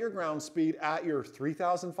 Calculate your ground speed at your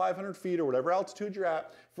 3,500 feet or whatever altitude you're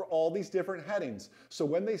at for all these different headings. So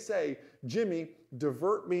when they say, Jimmy,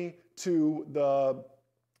 divert me to the,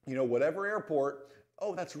 whatever airport,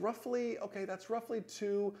 oh, that's roughly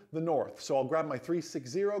to the north. So I'll grab my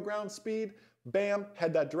 360 ground speed, bam,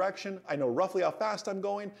 head that direction. I know roughly how fast I'm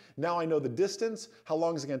going. Now I know the distance. How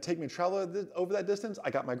long is it going to take me to travel over that distance? I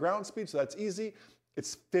got my ground speed, so that's easy.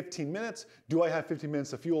 It's 15 minutes. Do I have 15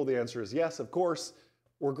 minutes of fuel? The answer is yes, of course.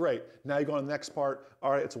 We're great. Now you go on the next part. All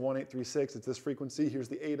right, it's a 1836. It's this frequency. Here's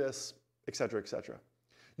the ATIS, et cetera, et cetera.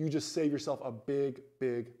 You just save yourself a big,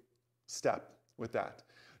 big step with that.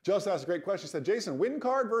 Justin asked a great question. He said, Jason, wind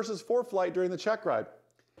card versus FliGht during the check ride.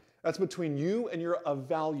 That's between you and your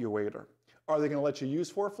evaluator. Are they going to let you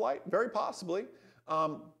use FliGht? Very possibly.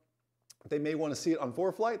 They may want to see it on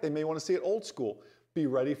FliGht. They may want to see it old school. Be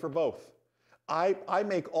ready for both. I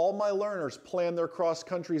make all my learners plan their cross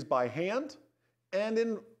countries by hand and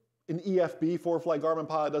in EFB, FliGht Garmin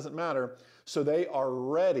Pilot, doesn't matter. So they are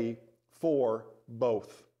ready for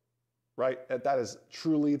both, right? That is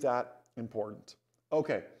truly that important.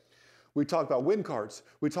 Okay, we talked about wind cards.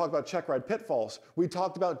 We talked about Checkride pitfalls. We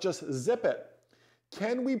talked about just zip it.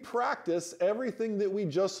 Can we practice everything that we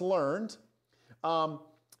just learned? And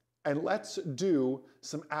let's do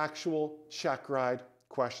some actual Checkride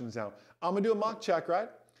questions now. I'm gonna do a mock Checkride.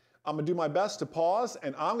 I'm gonna do my best to pause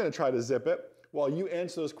and I'm gonna try to zip it while you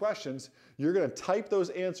answer those questions. You're gonna type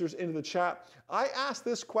those answers into the chat. I asked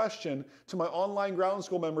this question to my online ground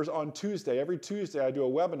school members on Tuesday. Every Tuesday I do a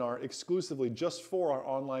webinar exclusively just for our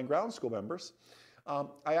online ground school members.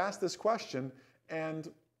 I asked this question and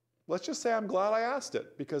let's just say I'm glad I asked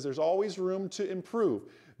it because there's always room to improve.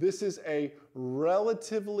 This is a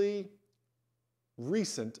relatively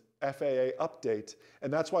recent FAA update,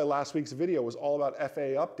 and that's why last week's video was all about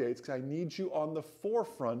FAA updates, because I need you on the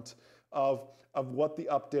forefront of what the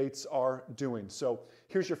updates are doing. So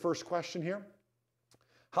here's your first question here.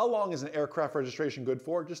 How long is an aircraft registration good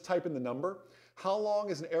for? Just type in the number. How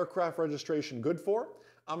long is an aircraft registration good for?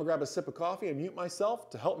 I'm gonna grab a sip of coffee and mute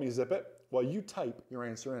myself to help me zip it while you type your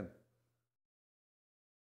answer in.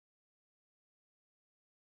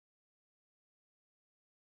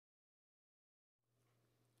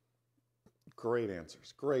 Great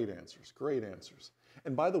answers, great answers, great answers.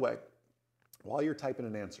 And by the way, while you're typing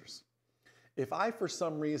in answers, if I for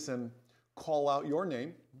some reason call out your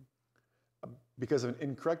name because of an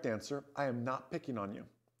incorrect answer, I am not picking on you.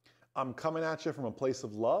 I'm coming at you from a place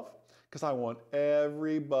of love because I want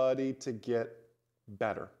everybody to get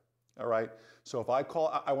better, all right? So if I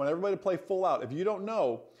want everybody to play full out. If you don't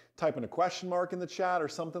know, type in a question mark in the chat or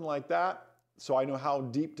something like that so I know how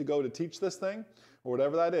deep to go to teach this thing, or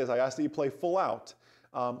whatever that is. I ask that you play full out.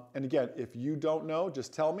 And again, if you don't know,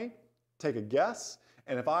 just tell me, take a guess.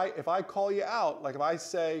 And if I call you out, like if I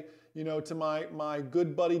say, to my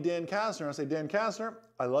good buddy Dan Kasner, I say, Dan Kasner,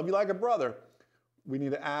 I love you like a brother. We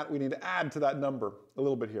need to add to that number a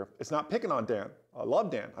little bit here. It's not picking on Dan. I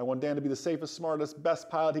love Dan. I want Dan to be the safest, smartest,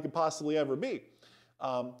 best pilot he could possibly ever be.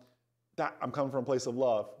 I'm coming from a place of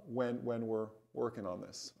love when we're working on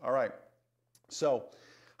this. All right. So,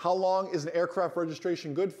 how long is an aircraft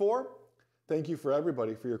registration good for? Thank you for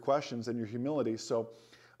everybody for your questions and your humility. So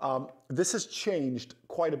this has changed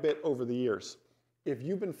quite a bit over the years. If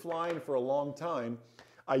you've been flying for a long time,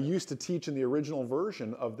 I used to teach in the original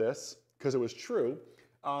version of this, because it was true,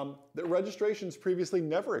 that registrations previously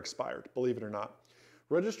never expired, believe it or not.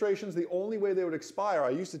 Registrations, the only way they would expire, I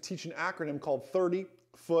used to teach an acronym called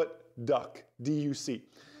 30-foot duck, D-U-C.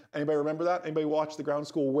 Anybody remember that? Anybody watch the ground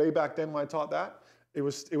school way back then when I taught that? It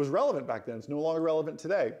was relevant back then. It's no longer relevant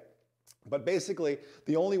today. But basically,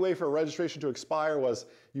 the only way for a registration to expire was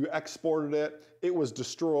you exported it, it was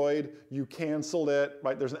destroyed, you canceled it,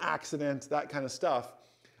 right? There's an accident, that kind of stuff.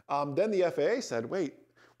 Then the FAA said, wait,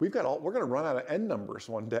 we're going to run out of N numbers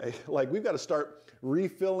one day. Like, we've got to start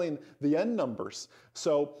refilling the N numbers.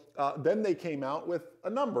 So then they came out with a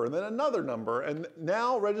number and then another number. And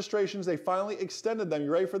now registrations, they finally extended them.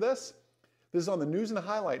 You ready for this? This is on the news and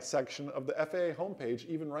highlights section of the FAA homepage,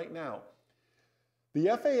 even right now. The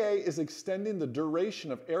FAA is extending the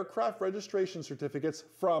duration of aircraft registration certificates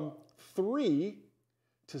from 3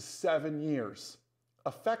 to 7 years,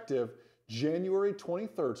 effective January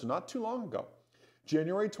 23rd, so not too long ago,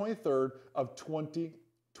 January 23rd of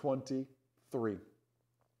 2023.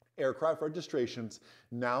 Aircraft registrations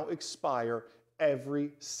now expire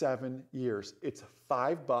every 7 years. It's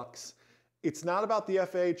 $5. It's not about the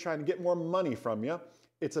FAA trying to get more money from you.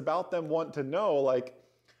 It's about them wanting to know, like,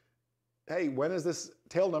 hey, when is this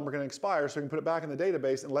tail number going to expire so we can put it back in the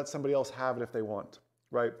database and let somebody else have it if they want,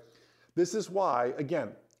 right? This is why, again,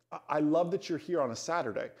 I love that you're here on a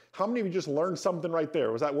Saturday. How many of you just learned something right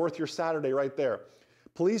there? Was that worth your Saturday right there?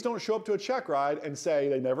 Please don't show up to a check ride and say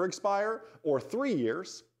they never expire or 3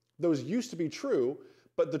 years. Those used to be true,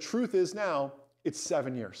 but the truth is now it's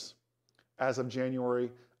 7 years as of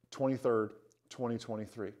January 23rd,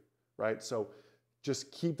 2023, right? So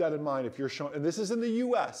just keep that in mind if you're showing, and this is in the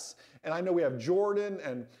US, and I know we have Jordan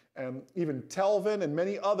and even Telvin and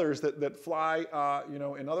many others that fly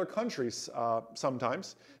in other countries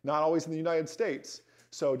sometimes, not always in the United States.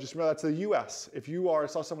 So just remember that's the US. If you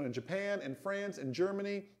saw someone in Japan and France and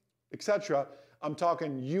Germany, etc., I'm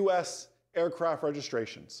talking US aircraft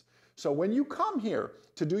registrations. So when you come here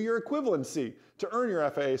to do your equivalency to earn your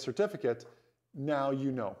FAA certificate, now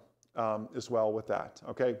you know as well with that,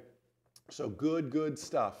 okay? So good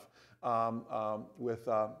stuff with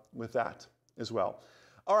that as well.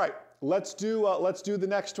 All right, let's do the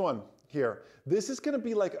next one here. This is going to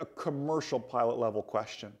be like a commercial pilot level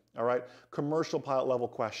question, all right? Commercial pilot level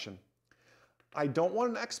question. I don't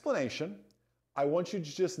want an explanation. I want you to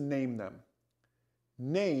just name them.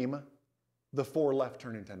 Name the 4 left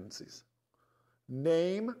turning tendencies.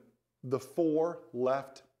 Name the 4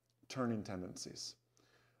 left turning tendencies.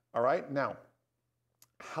 All right, now,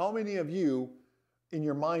 how many of you in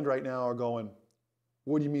your mind right now are going,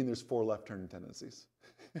 what do you mean there's 4 left turning tendencies?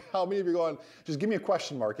 How many of you are going, just give me a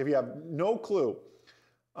question mark if you have no clue.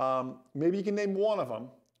 Maybe you can name one of them,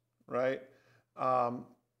 right?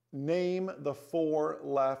 Name the 4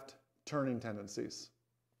 left turning tendencies,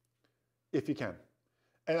 if you can.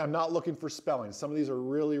 And I'm not looking for spelling. Some of these are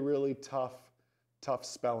really, really tough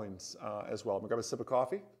spellings as well. I'm gonna grab a sip of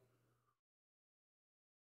coffee.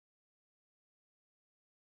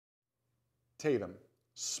 Tatum,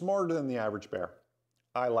 smarter than the average bear.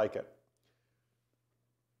 I like it.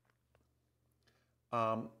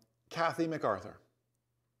 Kathy MacArthur,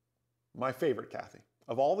 my favorite Kathy.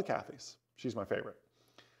 Of all the Kathys, she's my favorite.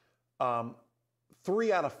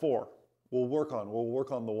 3 out of 4 we'll work on the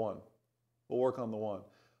one. We'll work on the one.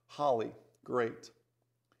 Holly, great.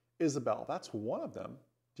 Isabel, that's one of them.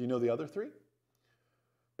 Do you know the other 3?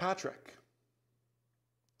 Patrick,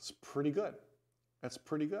 it's pretty good. That's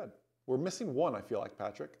pretty good. We're missing one, I feel like,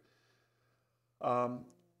 Patrick.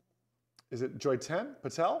 Is it Joyten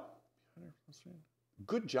Patel?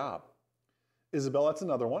 Good job. Isabel, that's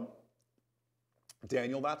another one.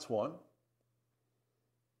 Daniel, that's one.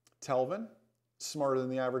 Telvin, smarter than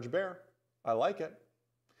the average bear. I like it.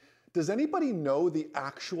 Does anybody know the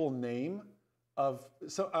actual name of,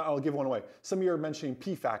 so I'll give one away. Some of you are mentioning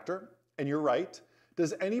P factor, and you're right.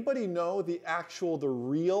 Does anybody know the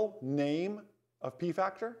real name of P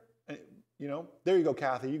factor? You know, there you go,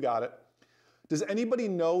 Kathy, you got it. Does anybody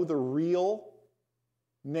know the real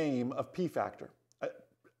name of P factor?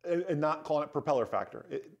 And not calling it propeller factor.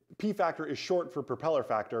 P factor is short for propeller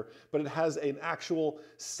factor, but it has an actual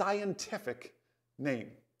scientific name.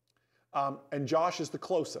 And Josh is the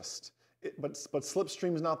closest, but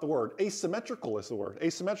slipstream is not the word. Asymmetrical is the word.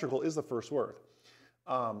 Asymmetrical is the first word.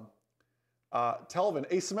 Telvin,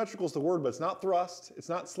 asymmetrical is the word, but it's not thrust, it's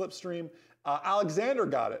not slipstream. Alexander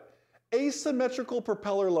got it. Asymmetrical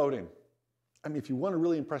propeller loading. I mean, if you want to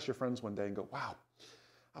really impress your friends one day and go, wow,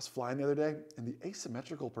 I was flying the other day and the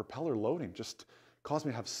asymmetrical propeller loading just caused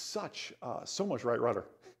me to have so much right rudder.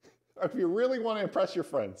 If you really want to impress your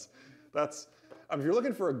friends, if you're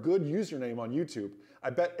looking for a good username on YouTube, I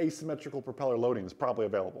bet asymmetrical propeller loading is probably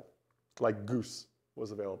available, like Goose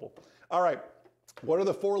was available. All right, what are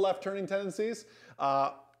the 4 left turning tendencies?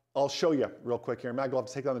 I'll show you real quick here. Mag will have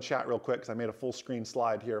to take down the chat real quick because I made a full screen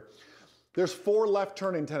slide here. There's 4 left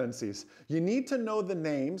turning tendencies. You need to know the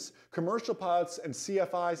names, commercial pilots and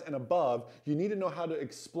CFIs and above. You need to know how to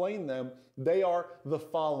explain them. They are the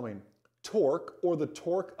following: torque, or the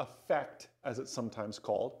torque effect, as it's sometimes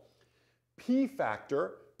called, P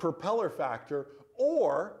factor, propeller factor,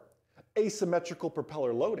 or asymmetrical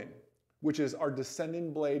propeller loading, which is our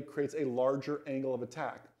descending blade creates a larger angle of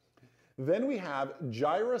attack. Then we have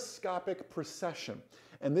gyroscopic precession,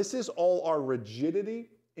 and this is all our rigidity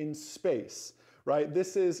in space, right?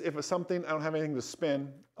 This is, if it's something, I don't have anything to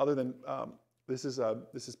spin other than, this is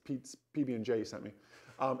Pete's PB&J he sent me.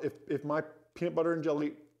 If my peanut butter and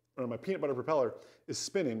jelly, or my peanut butter propeller is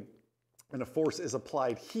spinning, and a force is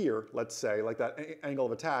applied here, let's say, like that angle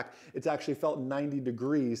of attack, it's actually felt 90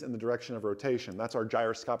 degrees in the direction of rotation. That's our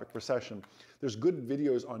gyroscopic precession. There's good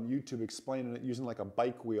videos on YouTube explaining it using like a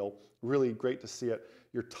bike wheel. Really great to see it.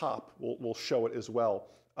 Your top will show it as well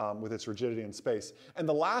with its rigidity in space. And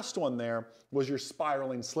the last one there was your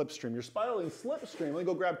spiraling slipstream. Your spiraling slipstream, let me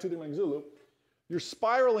go grab 2 3 Mike Zulu. Your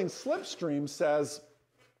spiraling slipstream says,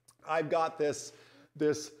 I've got this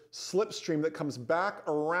slipstream that comes back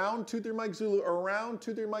around 2 3 Mike Zulu, around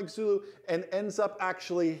 2 3 Mike Zulu, and ends up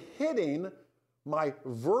actually hitting my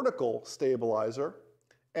vertical stabilizer.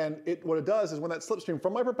 And what it does is when that slipstream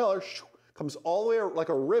from my propeller comes all the way like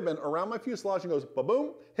a ribbon around my fuselage and goes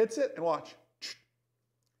ba-boom, hits it, and watch,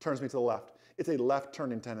 turns me to the left. It's a left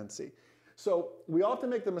turning tendency. So we often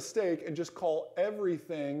make the mistake and just call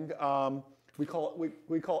everything, we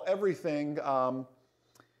call everything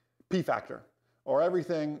P factor. Or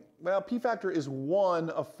everything, well, P factor is one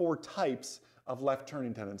of 4 types of left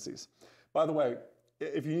turning tendencies. By the way,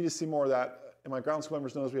 if you need to see more of that, and my ground school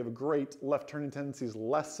members knows we have a great left turning tendencies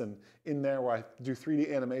lesson in there where I do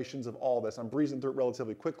 3D animations of all this. I'm breezing through it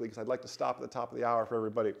relatively quickly because I'd like to stop at the top of the hour for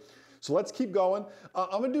everybody. So let's keep going.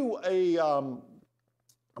 I'm gonna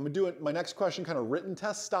do my next question kind of written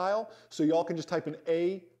test style, so y'all can just type in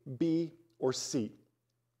A, B, or C.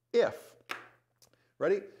 If,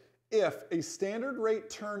 ready? If a standard rate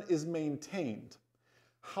turn is maintained,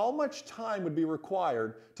 how much time would be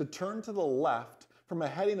required to turn to the left from a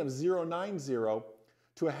heading of 090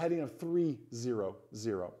 to a heading of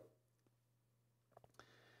 300?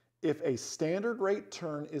 If a standard rate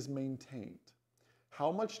turn is maintained, how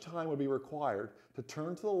much time would be required to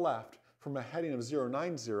turn to the left from a heading of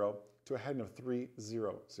 090 to a heading of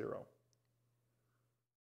 300?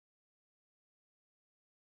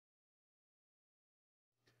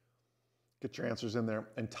 Get your answers in there.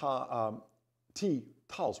 And T.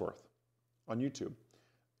 Talsworth on YouTube.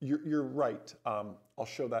 You're right. I'll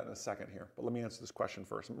show that in a second here, but let me answer this question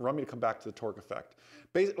first. Run me to come back to the torque effect.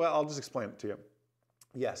 Well, I'll just explain it to you.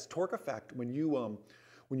 Yes, torque effect, when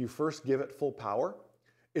you first give it full power,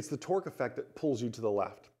 it's the torque effect that pulls you to the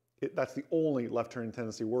left. That's the only left turning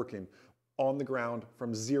tendency working on the ground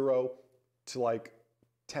from 0 to like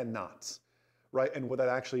 10 knots, right? And what that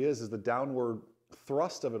actually is the downward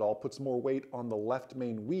thrust of it all puts more weight on the left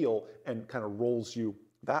main wheel and kind of rolls you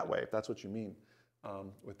that way, if that's what you mean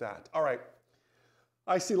with that. All right,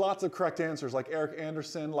 I see lots of correct answers like Eric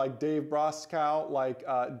Anderson, like Dave Broskow, like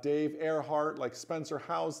Dave Earhart, like Spencer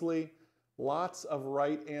Housley. Lots of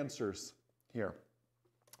right answers here.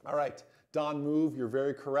 All right, Don Move, you're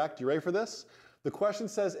very correct. You ready for this? The question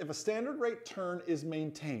says if a standard rate turn is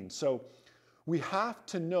maintained, so we have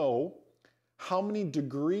to know how many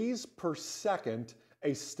degrees per second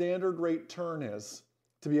a standard rate turn is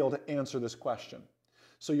to be able to answer this question.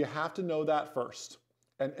 So you have to know that first.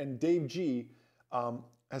 And Dave G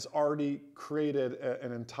has already created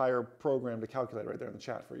an entire program to calculate right there in the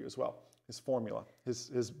chat for you as well. His formula,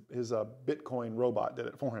 his Bitcoin robot did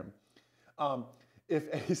it for him.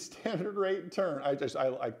 If a standard rate turn, I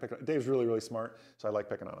like picking on, Dave's really, really smart, so I like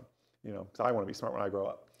picking on him, you know, because I want to be smart when I grow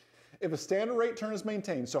up. If a standard rate turn is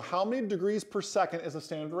maintained, so how many degrees per second is a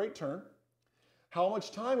standard rate turn? How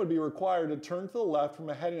much time would be required to turn to the left from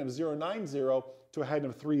a heading of 090 to a heading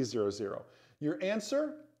of 300? Your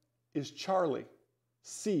answer is Charlie.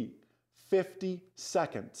 C, 50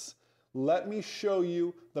 seconds. Let me show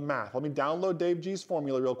you the math. Let me download Dave G's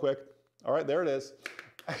formula real quick. All right, there it is.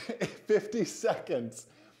 50 seconds.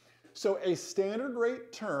 So a standard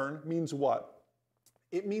rate turn means what?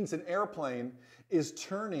 It means an airplane is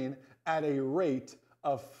turning at a rate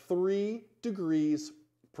of 3 degrees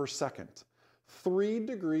per second. 3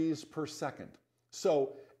 degrees per second.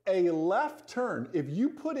 So a left turn, if you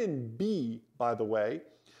put in B, by the way,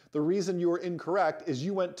 the reason you were incorrect is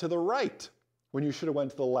you went to the right when you should have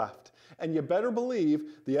went to the left. And you better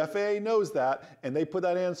believe the FAA knows that, and they put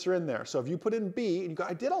that answer in there. So if you put in B, and you go,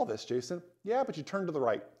 I did all this, Jason. Yeah, but you turned to the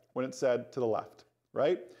right when it said to the left,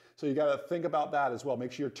 right? So you got to think about that as well.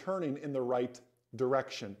 Make sure you're turning in the right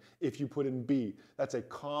direction if you put in B. That's a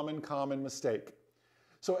common mistake.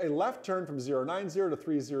 So a left turn from 090 to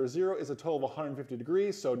 300 is a total of 150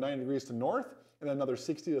 degrees, so 90 degrees to north, and then another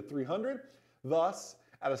 60 to 300. Thus,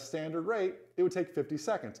 at a standard rate, it would take 50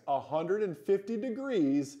 seconds. 150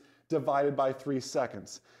 degrees divided by 3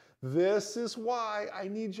 seconds. This is why I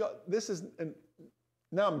need you,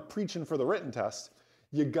 now I'm preaching for the written test.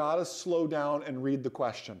 You gotta slow down and read the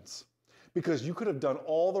questions. because you could have done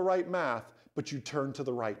all the right math, but you turned to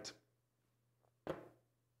the right.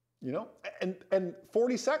 You know, and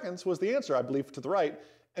 40 seconds was the answer, I believe, to the right,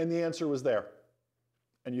 and the answer was there.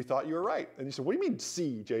 And you thought you were right. And you said, what do you mean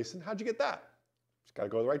C, Jason? How'd you get that? Just got to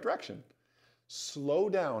go the right direction. Slow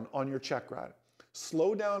down on your Checkride.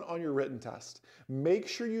 Slow down on your written test. Make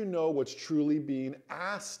sure you know what's truly being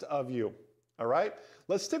asked of you. All right?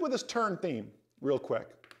 Let's stick with this turn theme real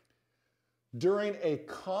quick. During a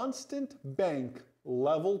constant bank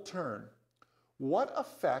level turn, what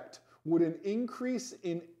effect would an increase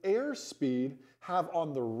in airspeed have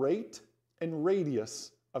on the rate and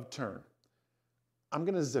radius of turn? I'm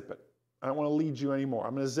going to zip it. I don't want to lead you anymore.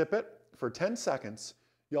 I'm going to zip it for 10 seconds.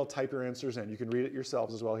 Y'all type your answers in. You can read it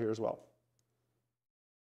yourselves as well here as well.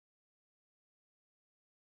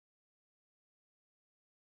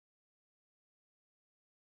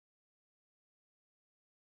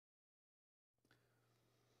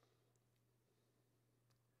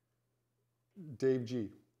 Dave G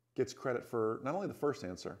gets credit for not only the first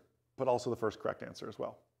answer, but also the first correct answer as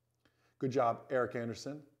well. Good job, Eric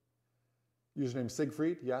Anderson. Username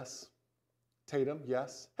Siegfried, yes. Tatum,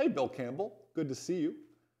 yes. Hey, Bill Campbell, good to see you.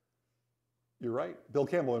 You're right. Bill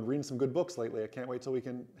Campbell, I've been reading some good books lately. I can't wait till we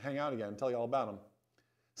can hang out again and tell you all about them.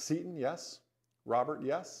 Seaton, yes. Robert,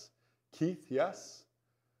 yes. Keith, yes.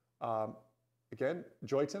 Again,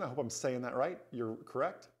 Joyton, I hope I'm saying that right. You're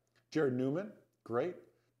correct. Jared Newman, great.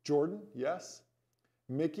 Jordan, yes.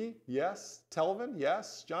 Mickey, yes. Telvin,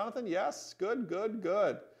 yes. Jonathan, yes. Good, good,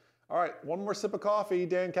 good. All right, one more sip of coffee.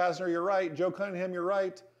 Dan Kasner, you're right. Joe Cunningham, you're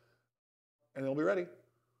right. And then we'll be ready.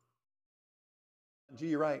 G,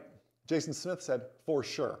 you're right. Jason Smith said, for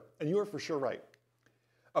sure. And you were for sure right.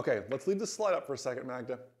 Okay, let's leave this slide up for a second,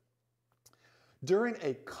 Magda. During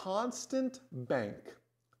a constant bank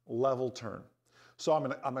level turn. So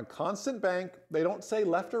I'm a constant bank. They don't say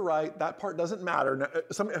left or right. That part doesn't matter. Now,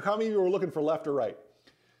 how many of you were looking for left or right?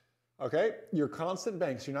 Okay, you're constant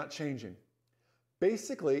banks. You're not changing.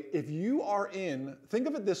 Basically, if you are in, think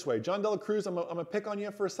of it this way. John Dela Cruz, I'm going to pick on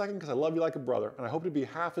you for a second because I love you like a brother, and I hope to be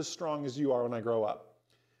half as strong as you are when I grow up.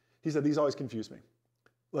 He said, these always confuse me.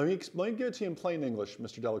 Let me give it to you in plain English,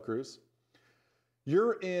 Mr. Dela Cruz.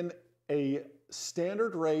 You're in a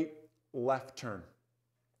standard rate left turn,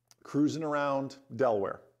 cruising around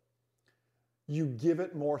Delaware. You give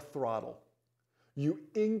it more throttle. You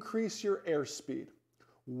increase your airspeed.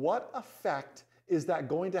 What effect is that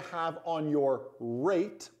going to have on your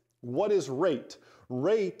rate? What is rate?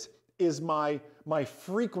 Rate is my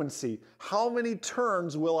frequency. How many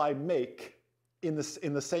turns will I make in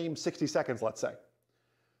the same 60 seconds, let's say?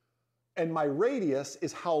 And my radius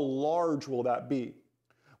is how large will that be?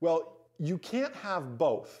 Well, you can't have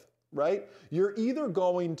both, right? You're either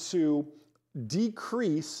going to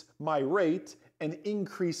decrease my rate and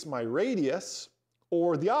increase my radius,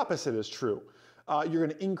 or the opposite is true. You're going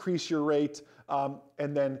to increase your rate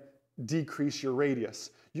and then decrease your radius.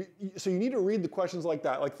 So you need to read the questions like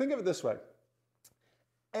that. Like, think of it this way.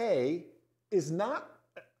 A is not,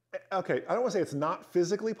 okay, I don't want to say it's not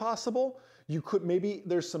physically possible. You could, maybe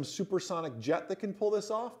there's some supersonic jet that can pull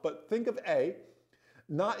this off, but think of A,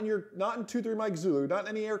 not in 2-3 Mike Zulu, not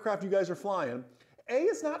in any aircraft you guys are flying. A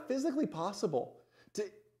is not physically possible.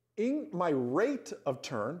 My rate of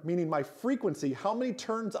turn, meaning my frequency, how many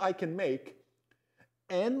turns I can make,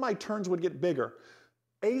 and my turns would get bigger.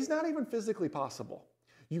 A is not even physically possible.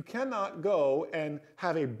 You cannot go and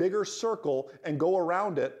have a bigger circle and go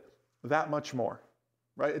around it that much more,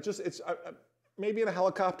 right? It's maybe in a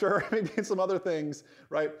helicopter, maybe in some other things,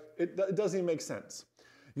 right? It doesn't even make sense.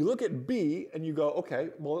 You look at B and you go, okay,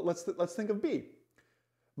 well, let's think of B.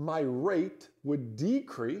 My rate would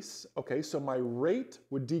decrease. Okay, so my rate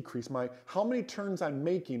would decrease. How many turns I'm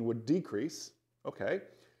making would decrease. Okay,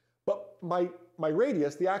 but my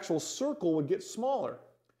radius, the actual circle, would get smaller.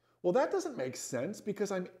 Well, that doesn't make sense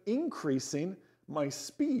because I'm increasing my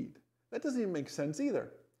speed. That doesn't even make sense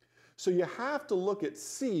either. So you have to look at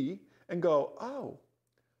C and go, oh,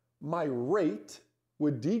 my rate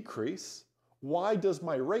would decrease. Why does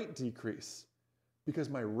my rate decrease? Because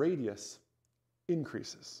my radius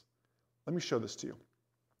increases. Let me show this to you.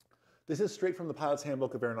 This is straight from the Pilot's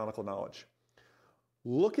Handbook of Aeronautical Knowledge.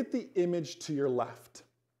 Look at the image to your left.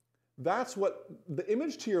 That's what, the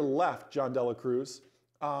image to your left, John Dela Cruz,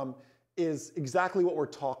 is exactly what we're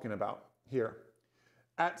talking about here.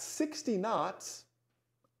 At 60 knots,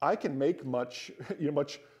 I can make much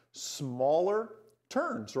smaller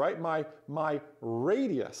turns, right? My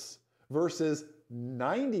radius versus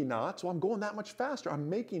 90 knots, well, I'm going that much faster. I'm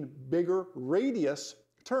making bigger radius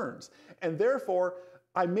turns. And therefore,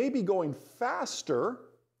 I may be going faster,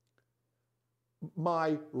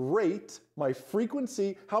 my rate, my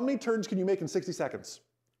frequency, how many turns can you make in 60 seconds,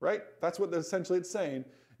 right? That's what essentially it's saying.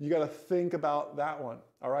 You got to think about that one,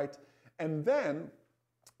 all right? And then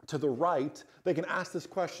to the right, they can ask this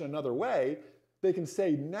question another way. They can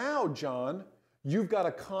say, now, John, you've got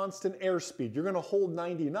a constant airspeed. You're going to hold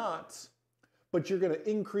 90 knots, but you're going to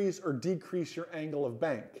increase or decrease your angle of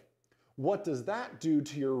bank. What does that do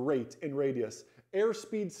to your rate in radius?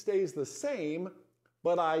 Airspeed stays the same,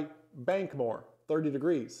 but I bank more, 30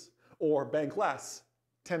 degrees, or bank less,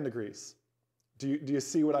 10 degrees. Do you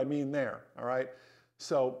see what I mean there? All right.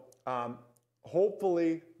 So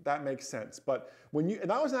hopefully that makes sense. But when you, and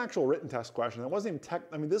that was an actual written test question. It wasn't even tech.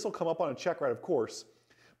 I mean, this will come up on a Checkride, of course,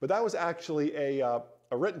 but that was actually a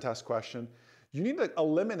written test question. You need to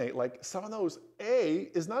eliminate like some of those. A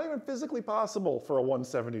is not even physically possible for a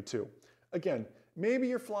 172. Again, maybe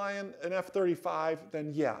you're flying an F-35,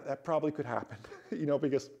 then yeah, that probably could happen, you know,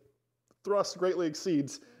 because thrust greatly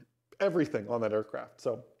exceeds everything on that aircraft.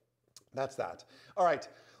 So that's that. All right,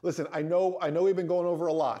 listen, I know we've been going over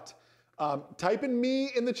a lot. Type in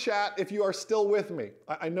me in the chat if you are still with me.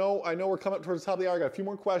 I know we're coming up towards the top of the hour. I got a few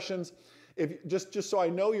more questions. If just so I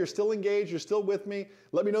know you're still engaged, you're still with me,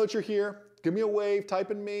 let me know that you're here. Give me a wave, type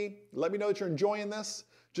in me. Let me know that you're enjoying this,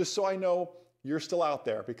 just so I know you're still out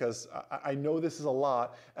there, because I know this is a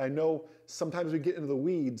lot. I know sometimes we get into the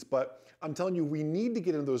weeds, but I'm telling you, we need to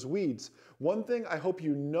get into those weeds. One thing I hope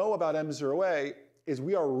you know about MzeroA is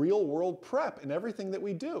we are real world prep in everything that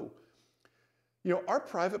we do. You know, our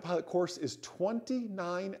private pilot course is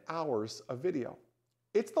 29 hours of video.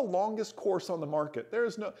 It's the longest course on the market.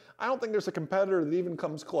 I don't think there's a competitor that even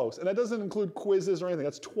comes close. And that doesn't include quizzes or anything.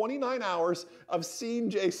 That's 29 hours of seeing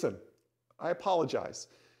Jason. I apologize.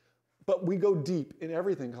 But we go deep in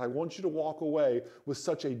everything. I want you to walk away with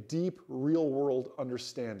such a deep, real-world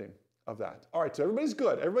understanding of that. All right, so everybody's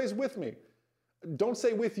good. Everybody's with me. Don't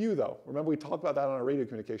say with you, though. Remember, we talked about that on our radio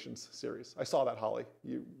communications series. I saw that, Holly.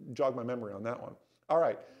 You jogged my memory on that one. All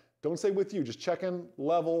right, don't say with you. Just check in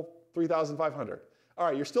level 3,500. All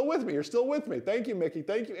right, you're still with me. You're still with me. Thank you, Mickey.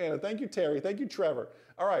 Thank you, Anna. Thank you, Terry. Thank you, Trevor.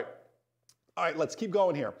 All right, let's keep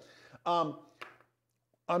going here. I'm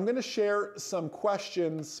going to share some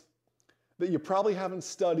questions that you probably haven't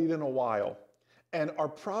studied in a while and are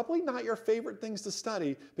probably not your favorite things to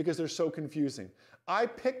study because they're so confusing. I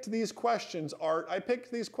picked these questions, Art. I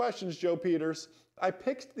picked these questions, Joe Peters. I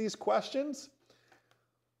picked these questions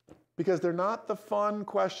because they're not the fun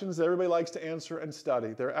questions that everybody likes to answer and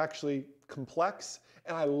study. They're actually complex,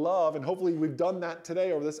 and I love, and hopefully we've done that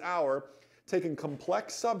today over this hour, taking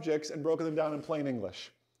complex subjects and broken them down in plain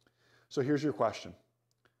English. So here's your question.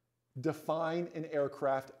 Define an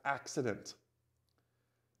aircraft accident.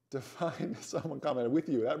 Define, someone commented with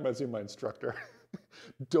you, that reminds me of my instructor.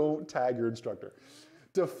 Don't tag your instructor.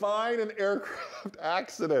 Define an aircraft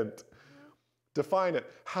accident. Define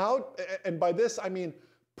it. How, and by this I mean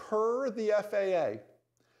per the FAA,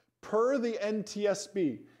 per the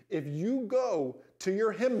NTSB, if you go to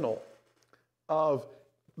your hymnal of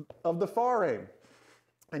the FAR-AIM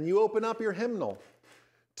and you open up your hymnal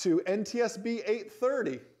to NTSB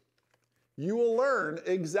 830, you will learn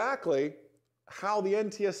exactly how the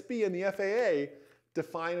NTSB and the FAA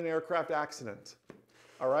define an aircraft accident.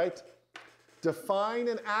 All right? Define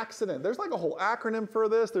an accident. There's like a whole acronym for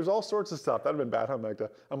this. There's all sorts of stuff. That would have been bad, huh, Magda?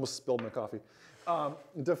 I almost spilled my coffee.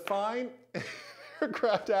 Define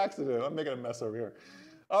aircraft accident. I'm making a mess over here.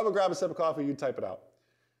 I'm going to grab a sip of coffee. You type it out.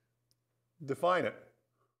 Define it.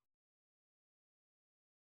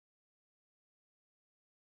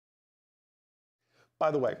 By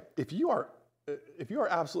the way, if you are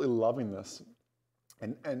absolutely loving this,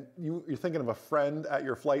 and you're thinking of a friend at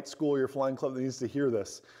your flight school, your flying club that needs to hear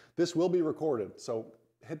this, this will be recorded. So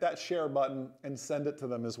hit that share button and send it to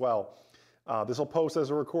them as well. This will post as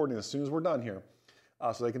a recording as soon as we're done here,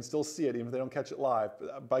 so they can still see it even if they don't catch it live.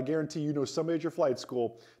 But I guarantee you know somebody at your flight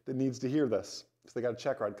school that needs to hear this because they got a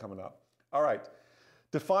check ride coming up. All right,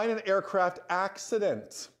 define an aircraft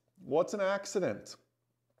accident. What's an accident?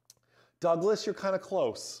 Douglas, you're kind of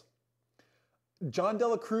close. John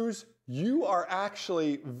Dela Cruz, you are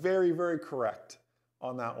actually very, very correct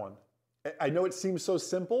on that one. I know it seems so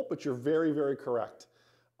simple, but you're very, very correct.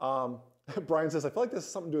 Brian says, I feel like this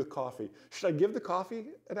has something to do with coffee. Should I give the coffee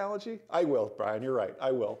analogy? I will, Brian, you're right.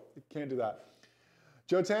 I will. You can't do that.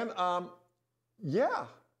 Joe Tan, yeah.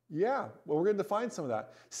 Well, we're going to define some of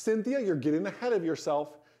that. Cynthia, you're getting ahead of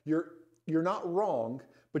yourself. You're not wrong,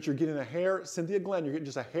 but you're getting a hair. Cynthia Glenn, you're getting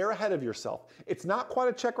just a hair ahead of yourself. It's not quite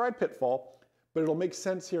a check ride pitfall, but it'll make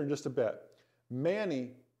sense here in just a bit.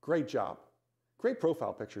 Manny, great job. Great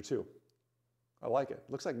profile picture, too. I like it.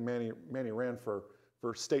 Looks like Manny ran for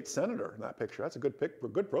for state senator in that picture. That's a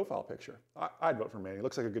good profile picture. I'd vote for Manny. He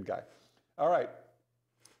looks like a good guy. All right.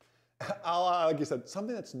 Like you said,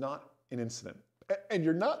 something that's not an incident. And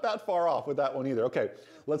you're not that far off with that one either. Okay,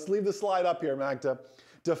 let's leave the slide up here, Magda.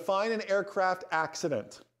 Define an aircraft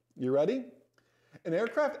accident. You ready? An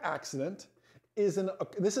aircraft accident is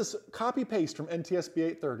this is copy-paste from NTSB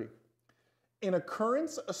 830. An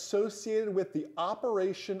occurrence associated with the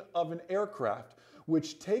operation of an aircraft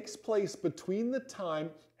which takes place between the time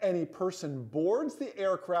any person boards the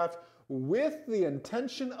aircraft with the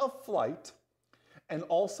intention of flight and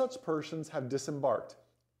all such persons have disembarked,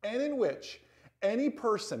 and in which any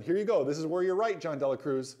person, here you go, this is where you're right, John Dela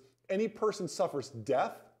Cruz, any person suffers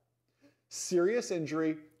death, serious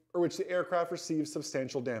injury, or which the aircraft receives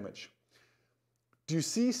substantial damage. Do you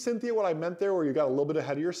see, Cynthia, what I meant there where you got a little bit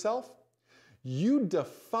ahead of yourself? You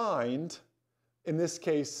defined, in this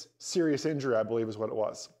case, serious injury, I believe is what it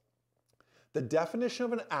was. The definition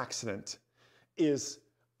of an accident is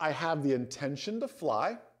I have the intention to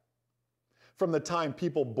fly from the time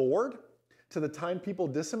people board to the time people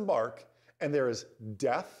disembark, and there is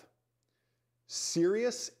death,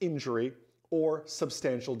 serious injury, or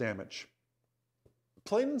substantial damage.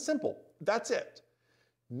 Plain and simple, that's it.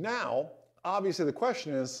 Now, obviously the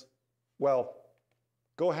question is, well,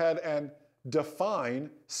 go ahead and define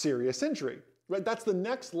serious injury, right? That's the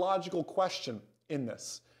next logical question in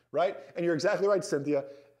this, right? And you're exactly right, Cynthia.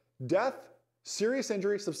 Death, serious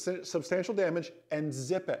injury, substantial damage, and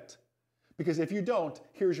zip it. Because if you don't,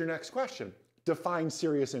 here's your next question. Define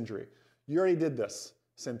serious injury. You already did this,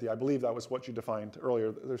 Cynthia. I believe that was what you defined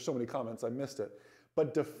earlier. There's so many comments, I missed it.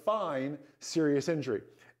 But define serious injury.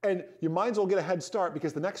 And you might as well get a head start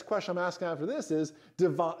because the next question I'm asking after this is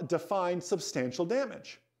define substantial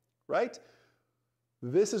damage, right?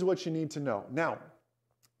 This is what you need to know. Now,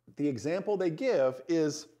 the example they give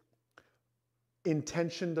is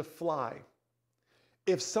intention to fly.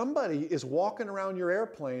 If somebody is walking around your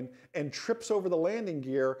airplane and trips over the landing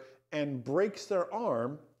gear and breaks their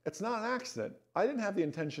arm, it's not an accident. I didn't have the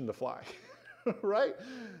intention to fly, right?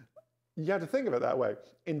 You have to think of it that way.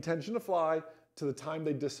 Intention to fly to the time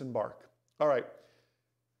they disembark. All right,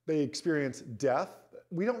 they experience death.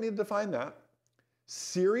 We don't need to define that.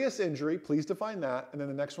 Serious injury, please define that. And then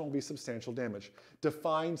the next one will be substantial damage.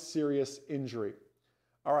 Define serious injury.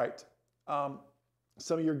 All right,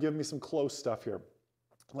 some of you are giving me some close stuff here.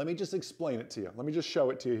 Let me just explain it to you. Let me just show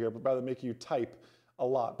it to you here, but rather than making you type a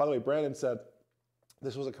lot. By the way, Brandon said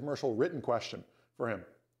this was a commercial written question for him.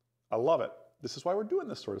 I love it. This is why we're doing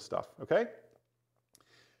this sort of stuff, okay?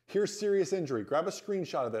 Here's serious injury. Grab a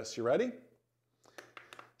screenshot of this. You ready?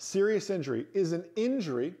 Serious injury is an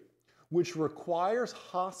injury which requires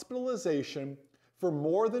hospitalization for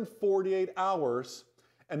more than 48 hours,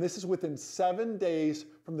 and this is within 7 days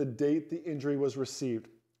from the date the injury was received.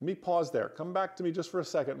 Let me pause there. Come back to me just for a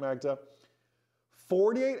second, Magda.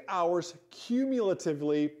 48 hours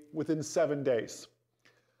cumulatively within 7 days.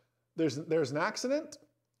 There's an accident.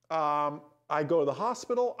 I go to the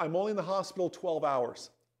hospital. I'm only in the hospital 12 hours.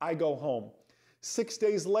 I go home. 6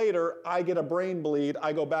 days later, I get a brain bleed.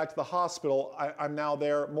 I go back to the hospital. I'm now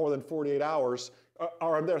there more than 48 hours,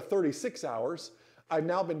 or I'm there 36 hours. I've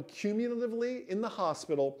now been cumulatively in the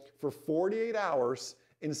hospital for 48 hours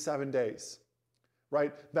in 7 days.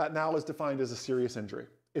 Right? That now is defined as a serious injury.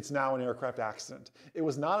 It's now an aircraft accident. It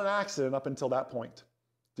was not an accident up until that point.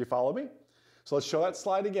 Do you follow me? So let's show that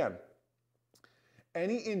slide again.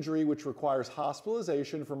 Any injury which requires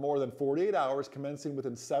hospitalization for more than 48 hours commencing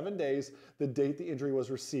within 7 days the date the injury was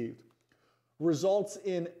received results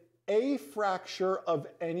in a fracture of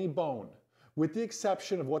any bone, with the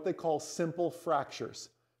exception of what they call simple fractures.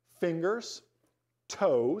 Fingers,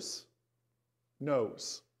 toes,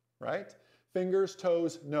 nose, right? Fingers,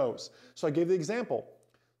 toes, nose. So I gave the example.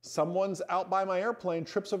 Someone's out by my airplane,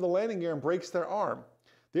 trips over the landing gear and breaks their arm.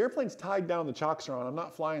 The airplane's tied down, the chocks are on. I'm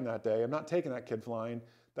not flying that day. I'm not taking that kid flying.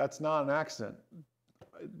 That's not an accident.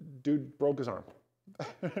 Dude broke his arm,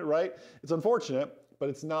 right? It's unfortunate, but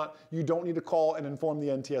it's not. You don't need to call and inform the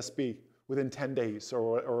NTSB within 10 days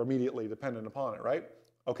or immediately, dependent upon it, right?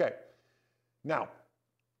 Okay. Now,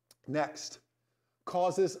 next,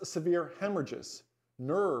 causes severe hemorrhages.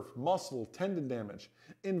 Nerve, muscle, tendon damage,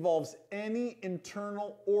 involves any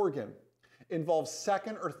internal organ, involves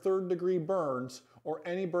second or third degree burns, or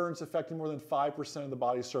any burns affecting more than 5% of the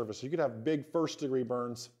body's surface. So you could have big first degree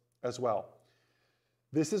burns as well.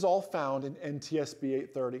 This is all found in NTSB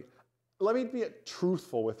 830. Let me be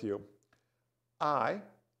truthful with you. I,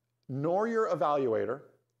 nor your evaluator,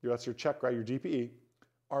 that's your Checkride, your GPE,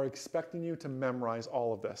 are expecting you to memorize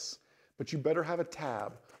all of this. But you better have a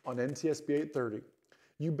tab on NTSB 830.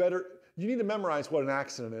 you need to memorize what an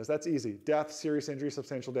accident is. That's easy. Death, serious injury,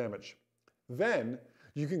 substantial damage. Then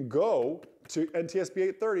you can go to NTSB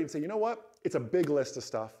 830 and say, you know what? It's a big list of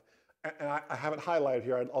stuff. And I have it highlighted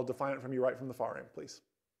here. I'll define it from you right from the far end, please.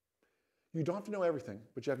 You don't have to know everything,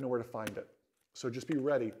 but you have to know where to find it. So just be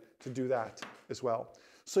ready to do that as well.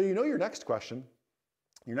 So you know your next question.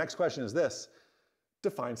 Your next question is this.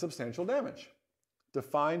 Define substantial damage.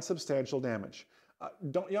 Define substantial damage.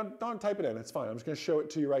 Don't type it in. It's fine. I'm just going to show it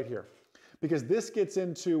to you right here. Because this gets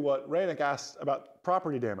into what Ranik asked about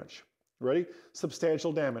property damage. Ready?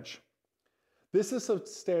 Substantial damage. This is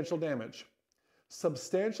substantial damage.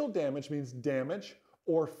 Substantial damage means damage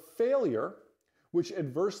or failure which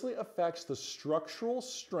adversely affects the structural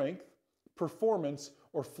strength, performance,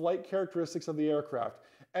 or flight characteristics of the aircraft,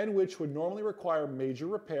 and which would normally require major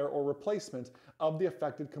repair or replacement of the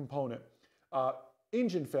affected component.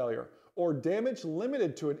 Engine failure, or damage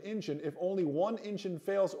limited to an engine if only one engine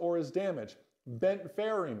fails or is damaged. Bent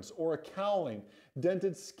fairings or a cowling,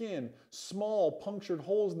 dented skin, small punctured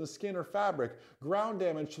holes in the skin or fabric, ground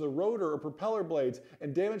damage to the rotor or propeller blades,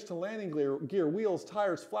 and damage to landing gear, wheels,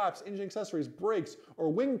 tires, flaps, engine accessories, brakes,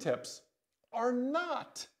 or wingtips are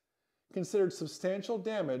not considered substantial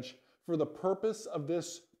damage for the purpose of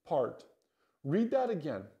this part. Read that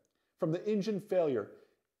again from the engine failure.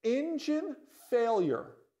 Engine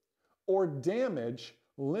failure or damage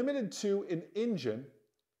limited to an engine,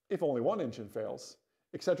 if only one engine fails,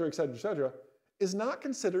 etc., etc., etc., is not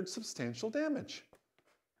considered substantial damage.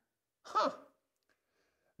 Huh.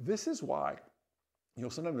 This is why you'll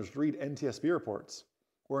sometimes read NTSB reports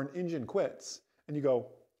where an engine quits, and you go,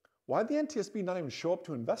 why'd the NTSB not even show up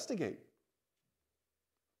to investigate?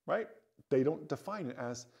 Right? They don't define it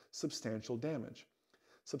as substantial damage.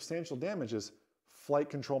 Substantial damage is flight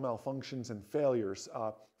control malfunctions and failures,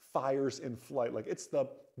 fires in flight. Like it's the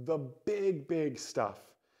big, big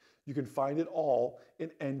stuff. You can find it all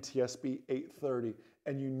in NTSB 830,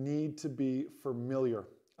 and you need to be familiar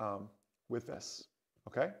with this,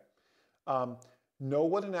 okay? Know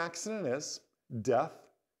what an accident is: death,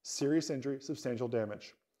 serious injury, substantial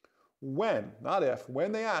damage. When, not if,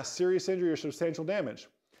 when they ask serious injury or substantial damage,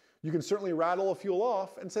 you can certainly rattle a few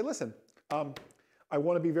off and say, listen, I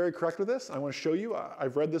want to be very correct with this. I want to show you.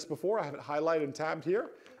 I've read this before. I have it highlighted and tabbed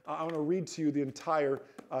here. I want to read to you the entire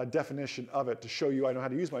definition of it to show you I know how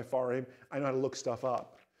to use my FAR aim. I know how to look stuff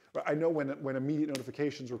up. I know when immediate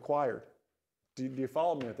notification is required. Do you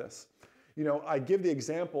follow me with this? You know, I give the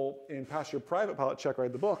example in Passenger Private Pilot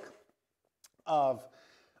Checkride, the book, of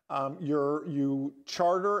you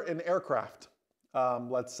charter an aircraft,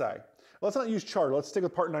 let's say. Let's not use charter. Let's stick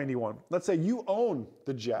with Part 91. Let's say you own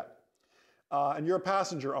the jet, and you're a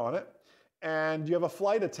passenger on it, and you have a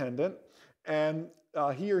flight attendant, and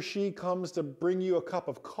he or she comes to bring you a cup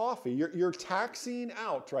of coffee. You're taxiing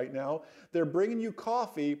out right now. They're bringing you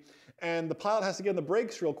coffee, and the pilot has to get on the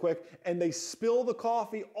brakes real quick, and they spill the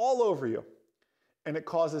coffee all over you, and it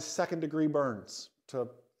causes second-degree burns to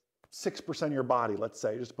 6% of your body, let's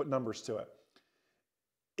say, just to put numbers to it.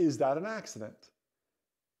 Is that an accident?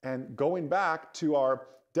 And going back to our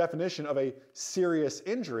definition of a serious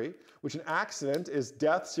injury, which an accident is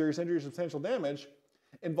death, serious injury, substantial damage,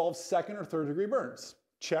 involves second or third degree burns.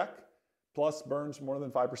 Check. Plus burns more than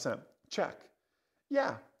 5%. Check.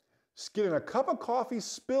 Yeah. Just getting a cup of coffee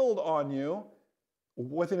spilled on you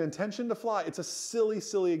with an intention to fly. It's a silly,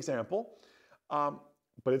 silly example,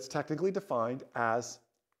 but it's technically defined as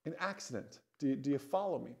an accident. Do you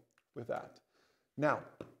follow me with that? Now,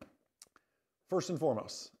 first and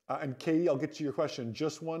foremost, and Katie, I'll get to your question in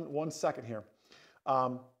just one second here.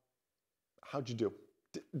 How'd you do?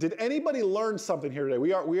 Did anybody learn something here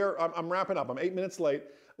today? I'm wrapping up. I'm 8 minutes late.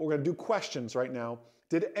 We're going to do questions right now.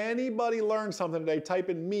 Did anybody learn something today? Type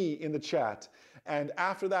in me in the chat. And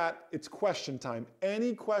after that, it's question time.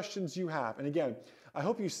 Any questions you have. And again, I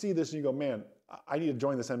hope you see this and you go, man, I need to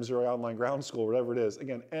join this MzeroA Online Ground School, whatever it is.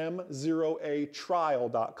 Again,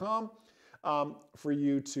 MzeroAtrial.com for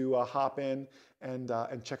you to hop in and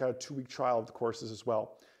check out a 2-week trial of the courses as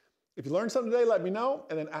well. If you learned something today, let me know,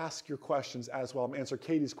 and then ask your questions as well. I'm going to answer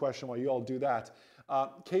Katie's question while you all do that.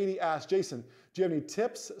 Katie asked, Jason, do you have any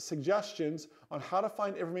tips, suggestions on how to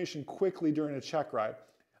find information quickly during a check ride?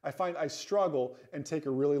 I find I struggle and take a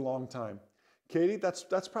really long time. Katie,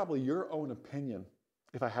 that's probably your own opinion,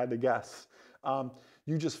 if I had to guess.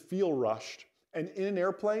 You just feel rushed. And in an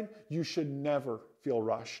airplane, you should never feel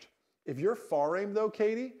rushed. If you're FAR aim though,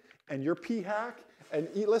 Katie, and you're PHAC, and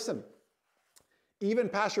listen, even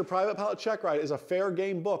Passenger Private Pilot Checkride is a fair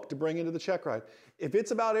game book to bring into the checkride. If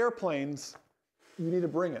it's about airplanes, you need to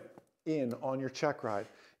bring it in on your checkride.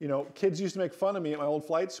 You know, kids used to make fun of me at my old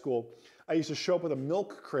flight school. I used to show up with a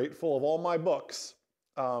milk crate full of all my books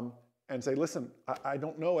and say, listen, I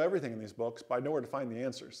don't know everything in these books, but I know where to find the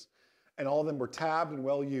answers. And all of them were tabbed and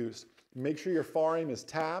well used. Make sure your far aim is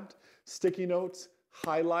tabbed, sticky notes,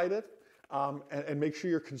 highlighted, and make sure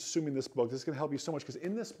you're consuming this book. This is going to help you so much because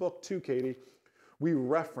in this book too, Katie, we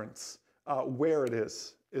reference where it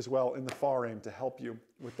is as well in the far aim to help you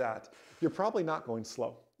with that. You're probably not going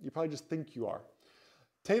slow. You probably just think you are.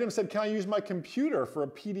 Tatum said, can I use my computer for a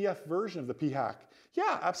PDF version of the P-Hack?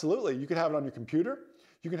 Yeah, absolutely. You can have it on your computer.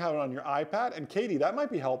 You can have it on your iPad. And Katie, that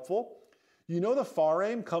might be helpful. You know the far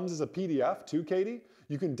aim comes as a PDF too, Katie?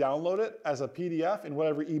 You can download it as a PDF in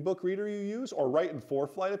whatever ebook reader you use or write in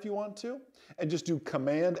ForeFlight if you want to. And just do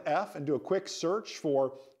Command F and do a quick search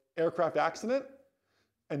for aircraft accident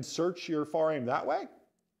and search your far aim that way,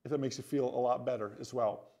 if that makes you feel a lot better as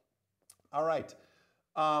well. All right.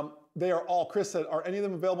 They are all, Chris said, are any of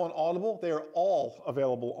them available on Audible? They are all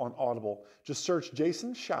available on Audible. Just search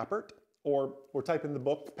Jason Schappert or type in the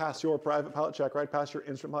book, Pass Your Private Pilot Checkride, Pass Your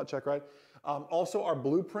Instrument Pilot Checkride. Also our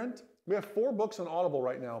Blueprint. We have 4 books on Audible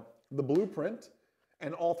right now. The Blueprint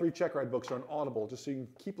and all 3 Checkride books are on Audible, just so you can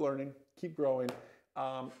keep learning, keep growing.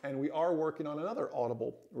 And we are working on another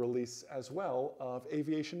Audible release as well of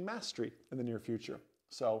Aviation Mastery in the near future.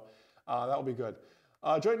 So that will be good.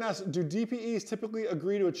 Joyton asks, do DPEs typically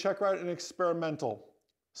agree to a Checkride and experimental?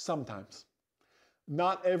 Sometimes.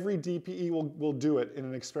 Not every DPE will do it in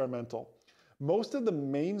an experimental. Most of the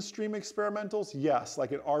mainstream experimentals, yes,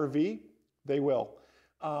 like an RV, they will.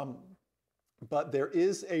 But there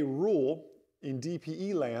is a rule in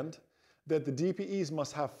DPE land that the DPEs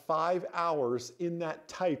must have 5 hours in that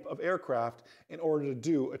type of aircraft in order to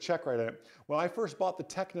do a Checkride in it. When I first bought the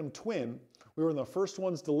Tecnam Twin, we were the first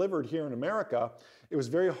ones delivered here in America. It was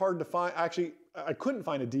very hard to find, actually, I couldn't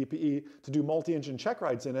find a DPE to do multi-engine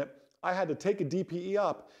Checkrides in it. I had to take a DPE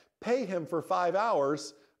up, pay him for 5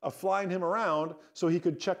 hours of flying him around so he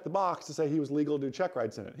could check the box to say he was legal to do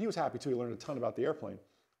Checkrides in it. He was happy too, he learned a ton about the airplane.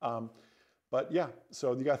 But yeah,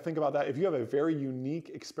 so you gotta think about that. If you have a very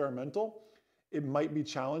unique experimental, it might be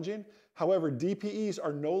challenging. However, DPEs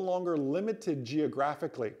are no longer limited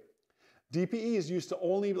geographically. DPEs used to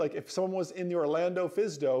only, like if someone was in the Orlando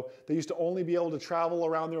FSDO, they used to only be able to travel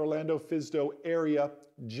around the Orlando FSDO area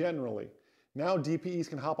generally. Now DPEs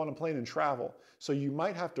can hop on a plane and travel. So you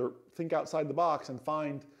might have to think outside the box and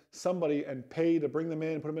find somebody and pay to bring them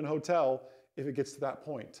in and put them in a hotel if it gets to that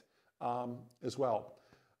point as well.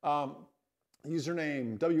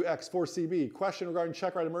 Username WX4CB, question regarding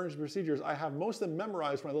Checkride emergency procedures. I have most of them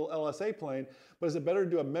memorized for my little LSA plane, but is it better to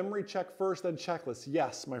do a memory check first than checklist?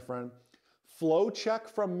 Yes, my friend. Flow check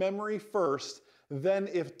from memory first, then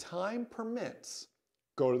if time permits,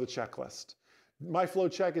 go to the checklist. My flow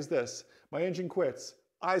check is this. My engine quits,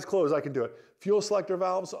 eyes closed, I can do it. Fuel selector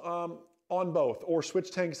valves on both, or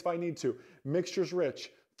switch tanks if I need to. Mixture's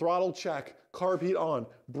rich, throttle check, carb heat on,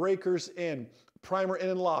 breakers in, primer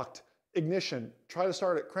in and locked, ignition, try to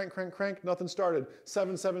start it, crank, crank, crank, nothing started,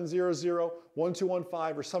 7700,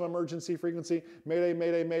 1215 or some emergency frequency, mayday,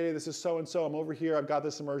 mayday, mayday, this is so-and-so, I'm over here, I've got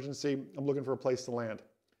this emergency, I'm looking for a place to land.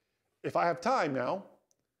 If I have time now,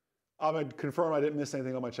 I'm gonna confirm I didn't miss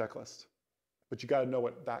anything on my checklist. But you gotta know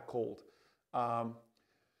it that cold.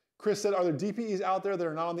 Chris said, are there DPEs out there that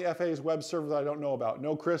are not on the FAA's web server that I don't know about?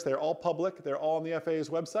 No, Chris, they're all public, they're all on the FAA's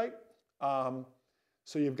website.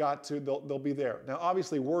 So you've got to, they'll be there. Now,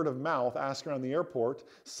 obviously, word of mouth, ask around the airport.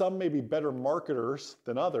 Some may be better marketers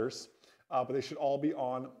than others, but they should all be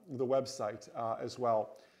on the website as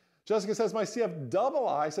well. Jessica says, my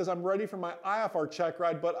CFII says, I'm ready for my IFR check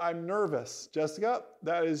ride, but I'm nervous. Jessica,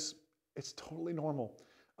 it's totally normal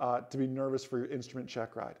to be nervous for your instrument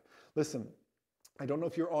check ride. Listen, I don't know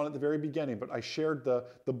if you're on at the very beginning, but I shared the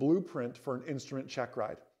blueprint for an instrument check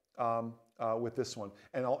ride with this one.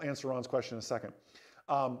 And I'll answer Ron's question in a second.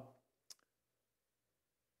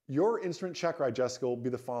 Your instrument check ride, Jessica, will be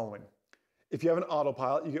the following. If you have an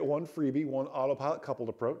autopilot, you get one freebie, one autopilot coupled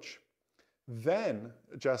approach. Then,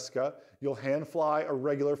 Jessica, you'll hand fly a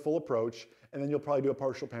regular full approach, and then you'll probably do a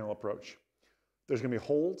partial panel approach. There's gonna be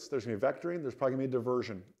holds, there's gonna be vectoring, there's probably gonna be a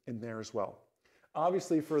diversion in there as well.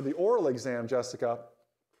 Obviously, for the oral exam, Jessica,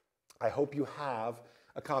 I hope you have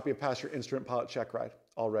a copy of Pass Your Instrument Pilot Check Ride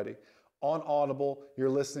already. On Audible, you're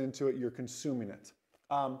listening to it, you're consuming it.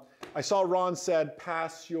 I saw Ron said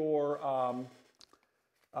pass your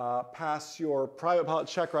private pilot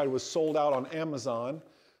check ride was sold out on Amazon.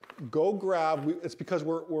 Go grab, it's because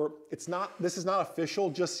this is not official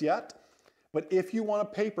just yet, but if you want a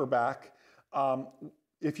paperback,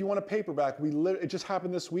 it just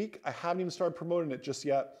happened this week. I haven't even started promoting it just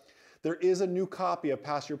yet. There is a new copy of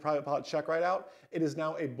Pass Your Private Pilot Checkride out. It is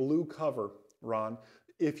now a blue cover, Ron.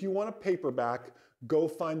 If you want a paperback, go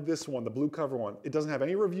find this one, the blue cover one. It doesn't have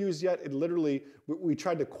any reviews yet. It literally, we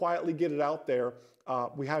tried to quietly get it out there.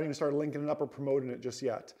 We haven't even started linking it up or promoting it just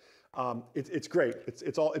yet. It's great.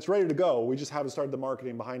 It's ready to go. We just haven't started the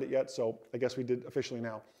marketing behind it yet, so I guess we did officially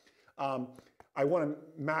now. I want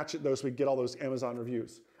to match it though so we get all those Amazon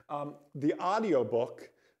reviews. The audiobook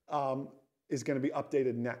is going to be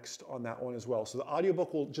updated next on that one as well. So the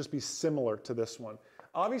audiobook will just be similar to this one.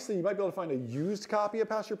 Obviously, you might be able to find a used copy of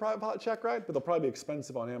Pass Your Private Pilot Checkride, but they'll probably be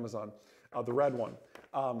expensive on Amazon, the red one.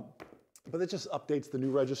 But it just updates the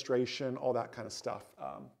new registration, all that kind of stuff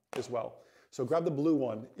as well. So grab the blue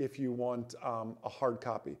one if you want a hard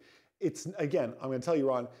copy. It's, again, I'm going to tell you,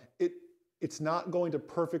 Ron, it's not going to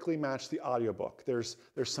perfectly match the audiobook. There's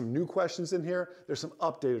some new questions in here. There's some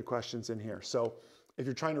updated questions in here. So if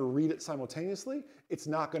you're trying to read it simultaneously, it's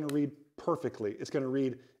not going to read perfectly. It's going to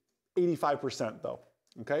read 85% though.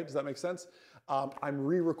 Okay, does that make sense? I'm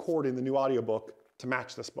re-recording the new audiobook to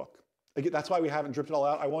match this book. Again, that's why we haven't dripped it all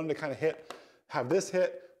out. I wanted to kind of have this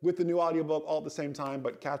hit with the new audiobook all at the same time,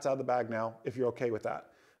 but cat's out of the bag now, if you're okay with that.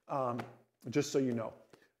 Just so you know,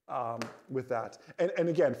 with that. And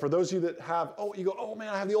again, for those of you that have, you go, oh man,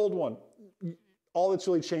 I have the old one. All that's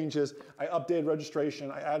really changed is I updated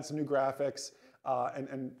registration, I added some new graphics,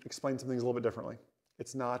 and explained some things a little bit differently.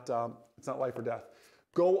 It's not life or death.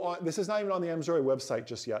 Go on, this is not even on the MzeroA website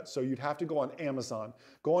just yet, so you'd have to go on Amazon.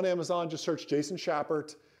 Go on Amazon, just search Jason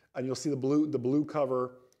Schappert, and you'll see the blue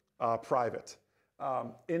cover private.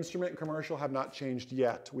 Instrument and commercial have not changed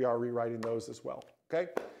yet. We are rewriting those as well, okay?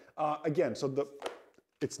 Again, so the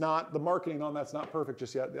marketing on that's not perfect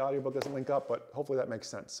just yet. The audiobook doesn't link up, but hopefully that makes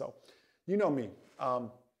sense. So, you know me.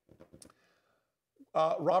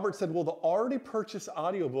 Robert said, will the already purchased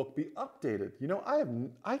audiobook be updated? You know,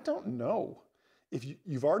 I don't know. If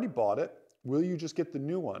you've already bought it, will you just get the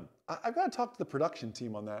new one? I've got to talk to the production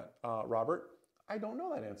team on that, Robert. I don't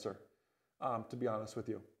know that answer, to be honest with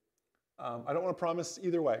you. I don't want to promise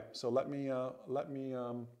either way, so I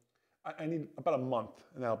need about a month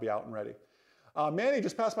and that'll be out and ready. Manny,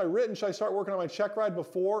 just passed my written. Should I start working on my Checkride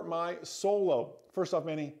before my solo? First off,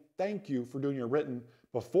 Manny, thank you for doing your written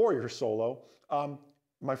before your solo.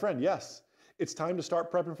 My friend, yes. It's time to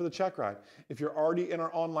start prepping for the Checkride. If you're already in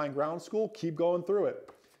our online ground school, keep going through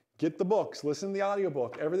it. Get the books, listen to the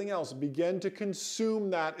audiobook, everything else. Begin to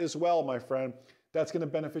consume that as well, my friend. That's going to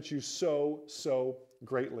benefit you so, so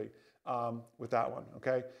greatly with that one,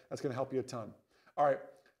 okay? That's going to help you a ton. All right,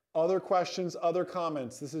 other questions, other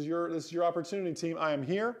comments. This is your opportunity, team. I am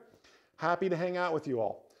here, happy to hang out with you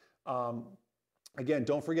all. Again,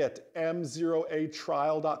 don't forget,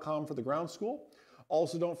 MzeroAtrial.com for the ground school.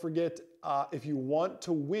 Also, don't forget, if you want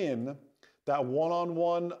to win that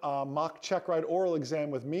one-on-one mock Checkride oral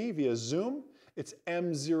exam with me via Zoom, it's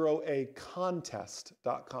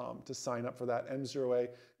MzeroAcontest.com to sign up for that,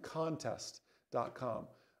 MzeroAcontest.com.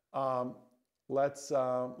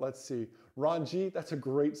 Let's see. Ron G, that's a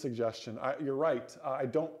great suggestion. You're right. I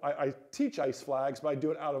teach ice flags, but I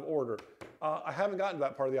do it out of order. I haven't gotten to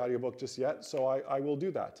that part of the audiobook just yet, so I will do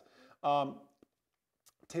that.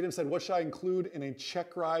 Tatum said, what should I include in a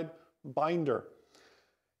Checkride binder?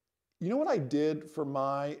 You know what I did for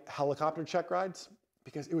my helicopter Checkrides?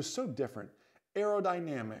 Because it was so different.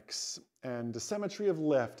 Aerodynamics and the symmetry of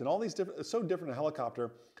lift and all these different, it's so different in a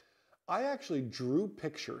helicopter. I actually drew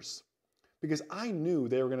pictures because I knew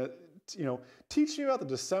they were going to, teach me about the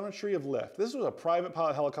dissymmetry of lift. This was a private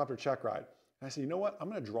pilot helicopter Checkride. And I said, you know what? I'm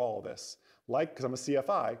going to draw all this, because I'm a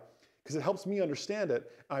CFI, because it helps me understand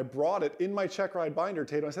it. And I brought it in my Checkride binder,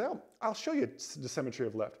 Tatum. I said, I'll show you the symmetry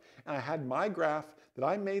of lift. And I had my graph that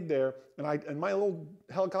I made there, and my little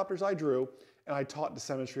helicopters I drew, and I taught the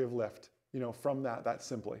symmetry of lift, from that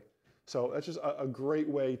simply. So that's just a great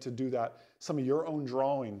way to do that. Some of your own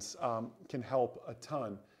drawings can help a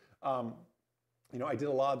ton. I did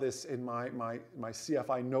a lot of this in my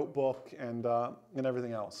CFI notebook and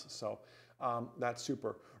everything else. So that's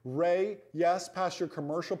super. Ray, yes, Pass Your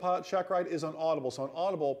Commercial Pilot Checkride is on Audible. So on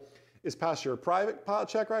Audible is Pass Your Private Pilot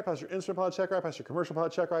Checkride, Pass Your Instrument Pilot Checkride, Pass Your Commercial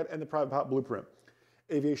Pilot Checkride, and the Private Pilot Blueprint.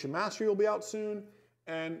 Aviation Mastery will be out soon,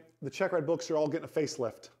 and the Checkride books are all getting a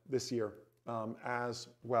facelift this year as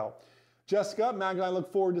well. Jessica, Mag and I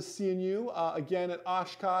look forward to seeing you again at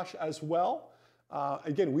Oshkosh as well.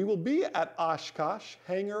 Again, we will be at Oshkosh,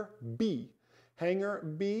 Hangar B. Hangar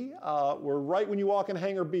B, we're right when you walk in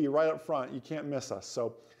Hangar B, right up front. You can't miss us.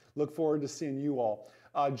 So look forward to seeing you all.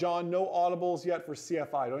 John, no audibles yet for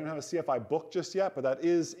CFI. I don't even have a CFI book just yet, but that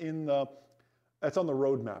is that's on the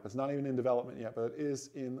roadmap. It's not even in development yet, but it is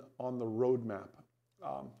on the roadmap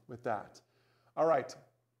with that. All right,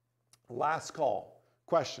 last call.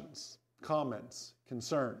 Questions, comments,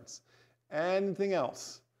 concerns, anything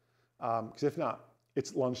else? Because if not,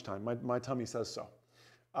 it's lunchtime. My tummy says so.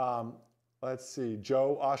 Let's see,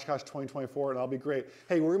 Joe, Oshkosh 2024, and I'll be great.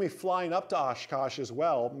 Hey, we're gonna be flying up to Oshkosh as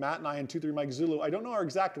well. Matt and I and 23 Mike Zulu. I don't know our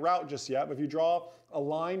exact route just yet, but if you draw a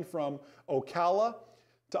line from Ocala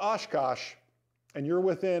to Oshkosh, and you're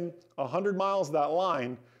within 100 miles of that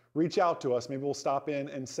line, reach out to us. Maybe we'll stop in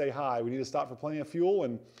and say hi. We need to stop for plenty of fuel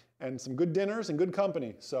and some good dinners and good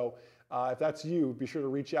company. So if that's you, be sure to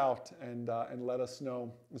reach out and let us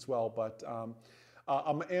know as well. But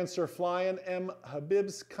I'm going to answer Flying M.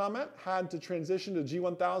 Habib's comment. Had to transition to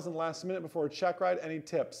G1000 last minute before a check ride. Any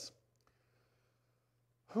tips?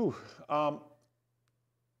 I'm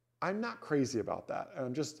not crazy about that.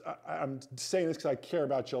 And I'm saying this because I care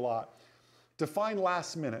about you a lot. Define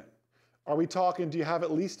last minute. Are we talking, do you have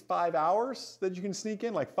at least 5 hours that you can sneak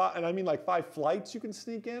in? And I mean like 5 flights you can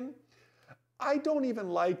sneak in? I don't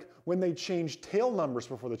even like when they change tail numbers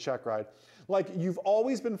before the check ride. Like you've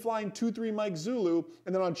always been flying 23 Mike Zulu,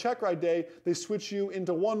 and then on check ride day, they switch you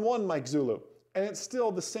into 11 Mike Zulu. And it's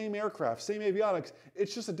still the same aircraft, same avionics,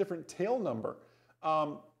 it's just a different tail number.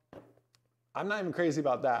 I'm not even crazy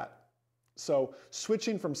about that. So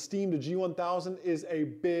switching from Steam to G1000 is a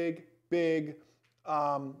big, big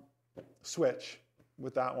switch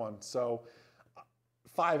with that one. So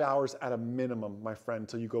 5 hours at a minimum, my friend,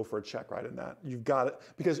 until you go for a check ride in that. You've got it,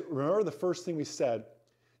 because remember the first thing we said,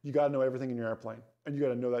 you got to know everything in your airplane. And you got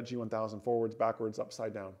to know that G1000 forwards, backwards,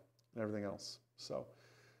 upside down, and everything else. So,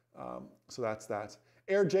 so that's that.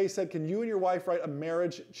 Air J said, can you and your wife write a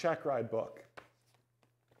marriage check ride book?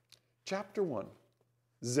 Chapter 1,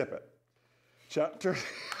 zip it. Chapter,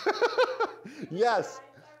 yes.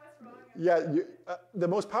 Yeah, the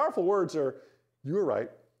most powerful words are, you were right,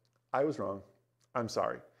 I was wrong, I'm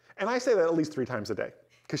sorry. And I say that at least 3 times a day,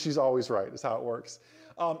 because she's always right, is how it works.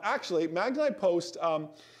 Actually, Magda and I post,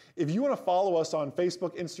 if you want to follow us on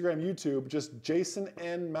Facebook, Instagram, YouTube, just Jason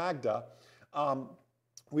and Magda,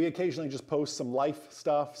 we occasionally just post some life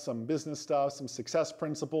stuff, some business stuff, some success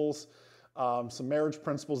principles, some marriage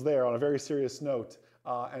principles there on a very serious note.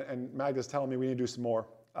 And Magda's telling me we need to do some more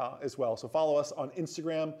as well. So follow us on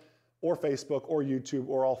Instagram or Facebook or YouTube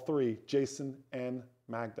or all 3, Jason and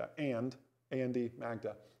Magda, and A&D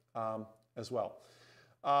Magda as well.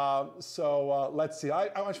 Let's see. I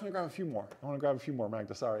just want to grab a few more. I want to grab a few more,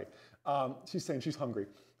 Magda, sorry. She's saying she's hungry.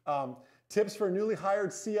 Tips for newly hired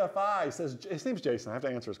CFI, says, his name's Jason, I have to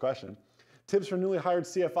answer his question. Tips for newly hired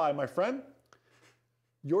CFI, my friend,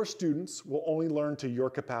 your students will only learn to your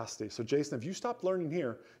capacity. So Jason, if you stop learning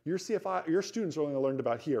here, your students are only learned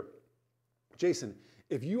about here. Jason,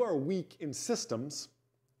 if you are weak in systems,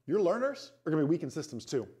 your learners are gonna be weak in systems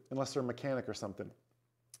too, unless they're a mechanic or something.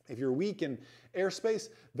 If you're weak in airspace,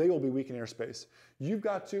 they will be weak in airspace. You've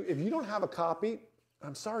got to, if you don't have a copy,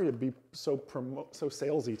 I'm sorry to be so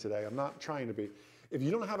salesy today, I'm not trying to be. If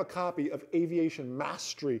you don't have a copy of Aviation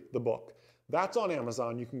Mastery, the book, that's on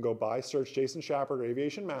Amazon. You can go buy, search Jason Schappert or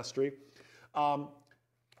Aviation Mastery.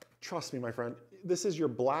 Trust me, my friend, this is your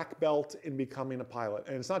black belt in becoming a pilot.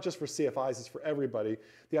 And it's not just for CFIs, it's for everybody.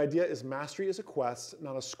 The idea is mastery is a quest,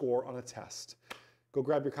 not a score on a test. Go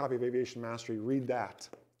grab your copy of Aviation Mastery, read that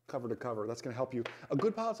cover to cover. That's gonna help you. A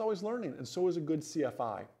good pilot's always learning, and so is a good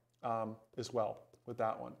CFI as well with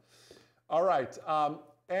that one. All right,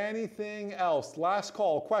 anything else? Last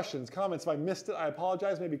call, questions, comments. If I missed it, I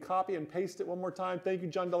apologize. Maybe copy and paste it one more time. Thank you,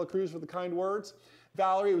 John Dela Cruz, for the kind words.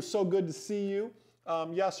 Valerie, it was so good to see you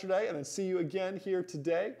yesterday, and then see you again here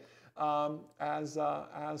today as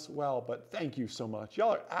well. But thank you so much.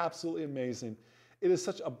 Y'all are absolutely amazing. It is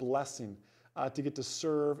such a blessing to get to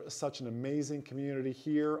serve such an amazing community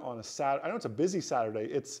here on a Saturday. I know it's a busy Saturday.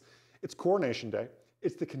 It's Coronation Day.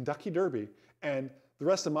 It's the Kentucky Derby. And the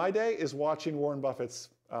rest of my day is watching Warren Buffett's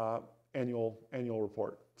annual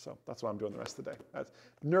report. So that's what I'm doing the rest of the day. That's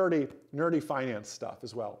nerdy finance stuff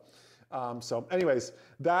as well. So anyways,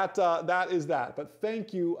 that is that. But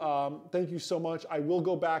thank you so much. I will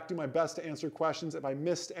go back, do my best to answer questions. If I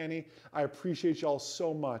missed any, I appreciate y'all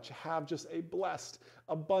so much. Have just a blessed,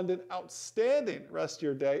 abundant, outstanding rest of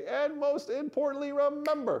your day. And most importantly,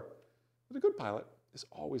 remember, that a good pilot is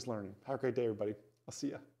always learning. Have a great day, everybody. I'll see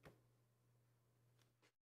ya.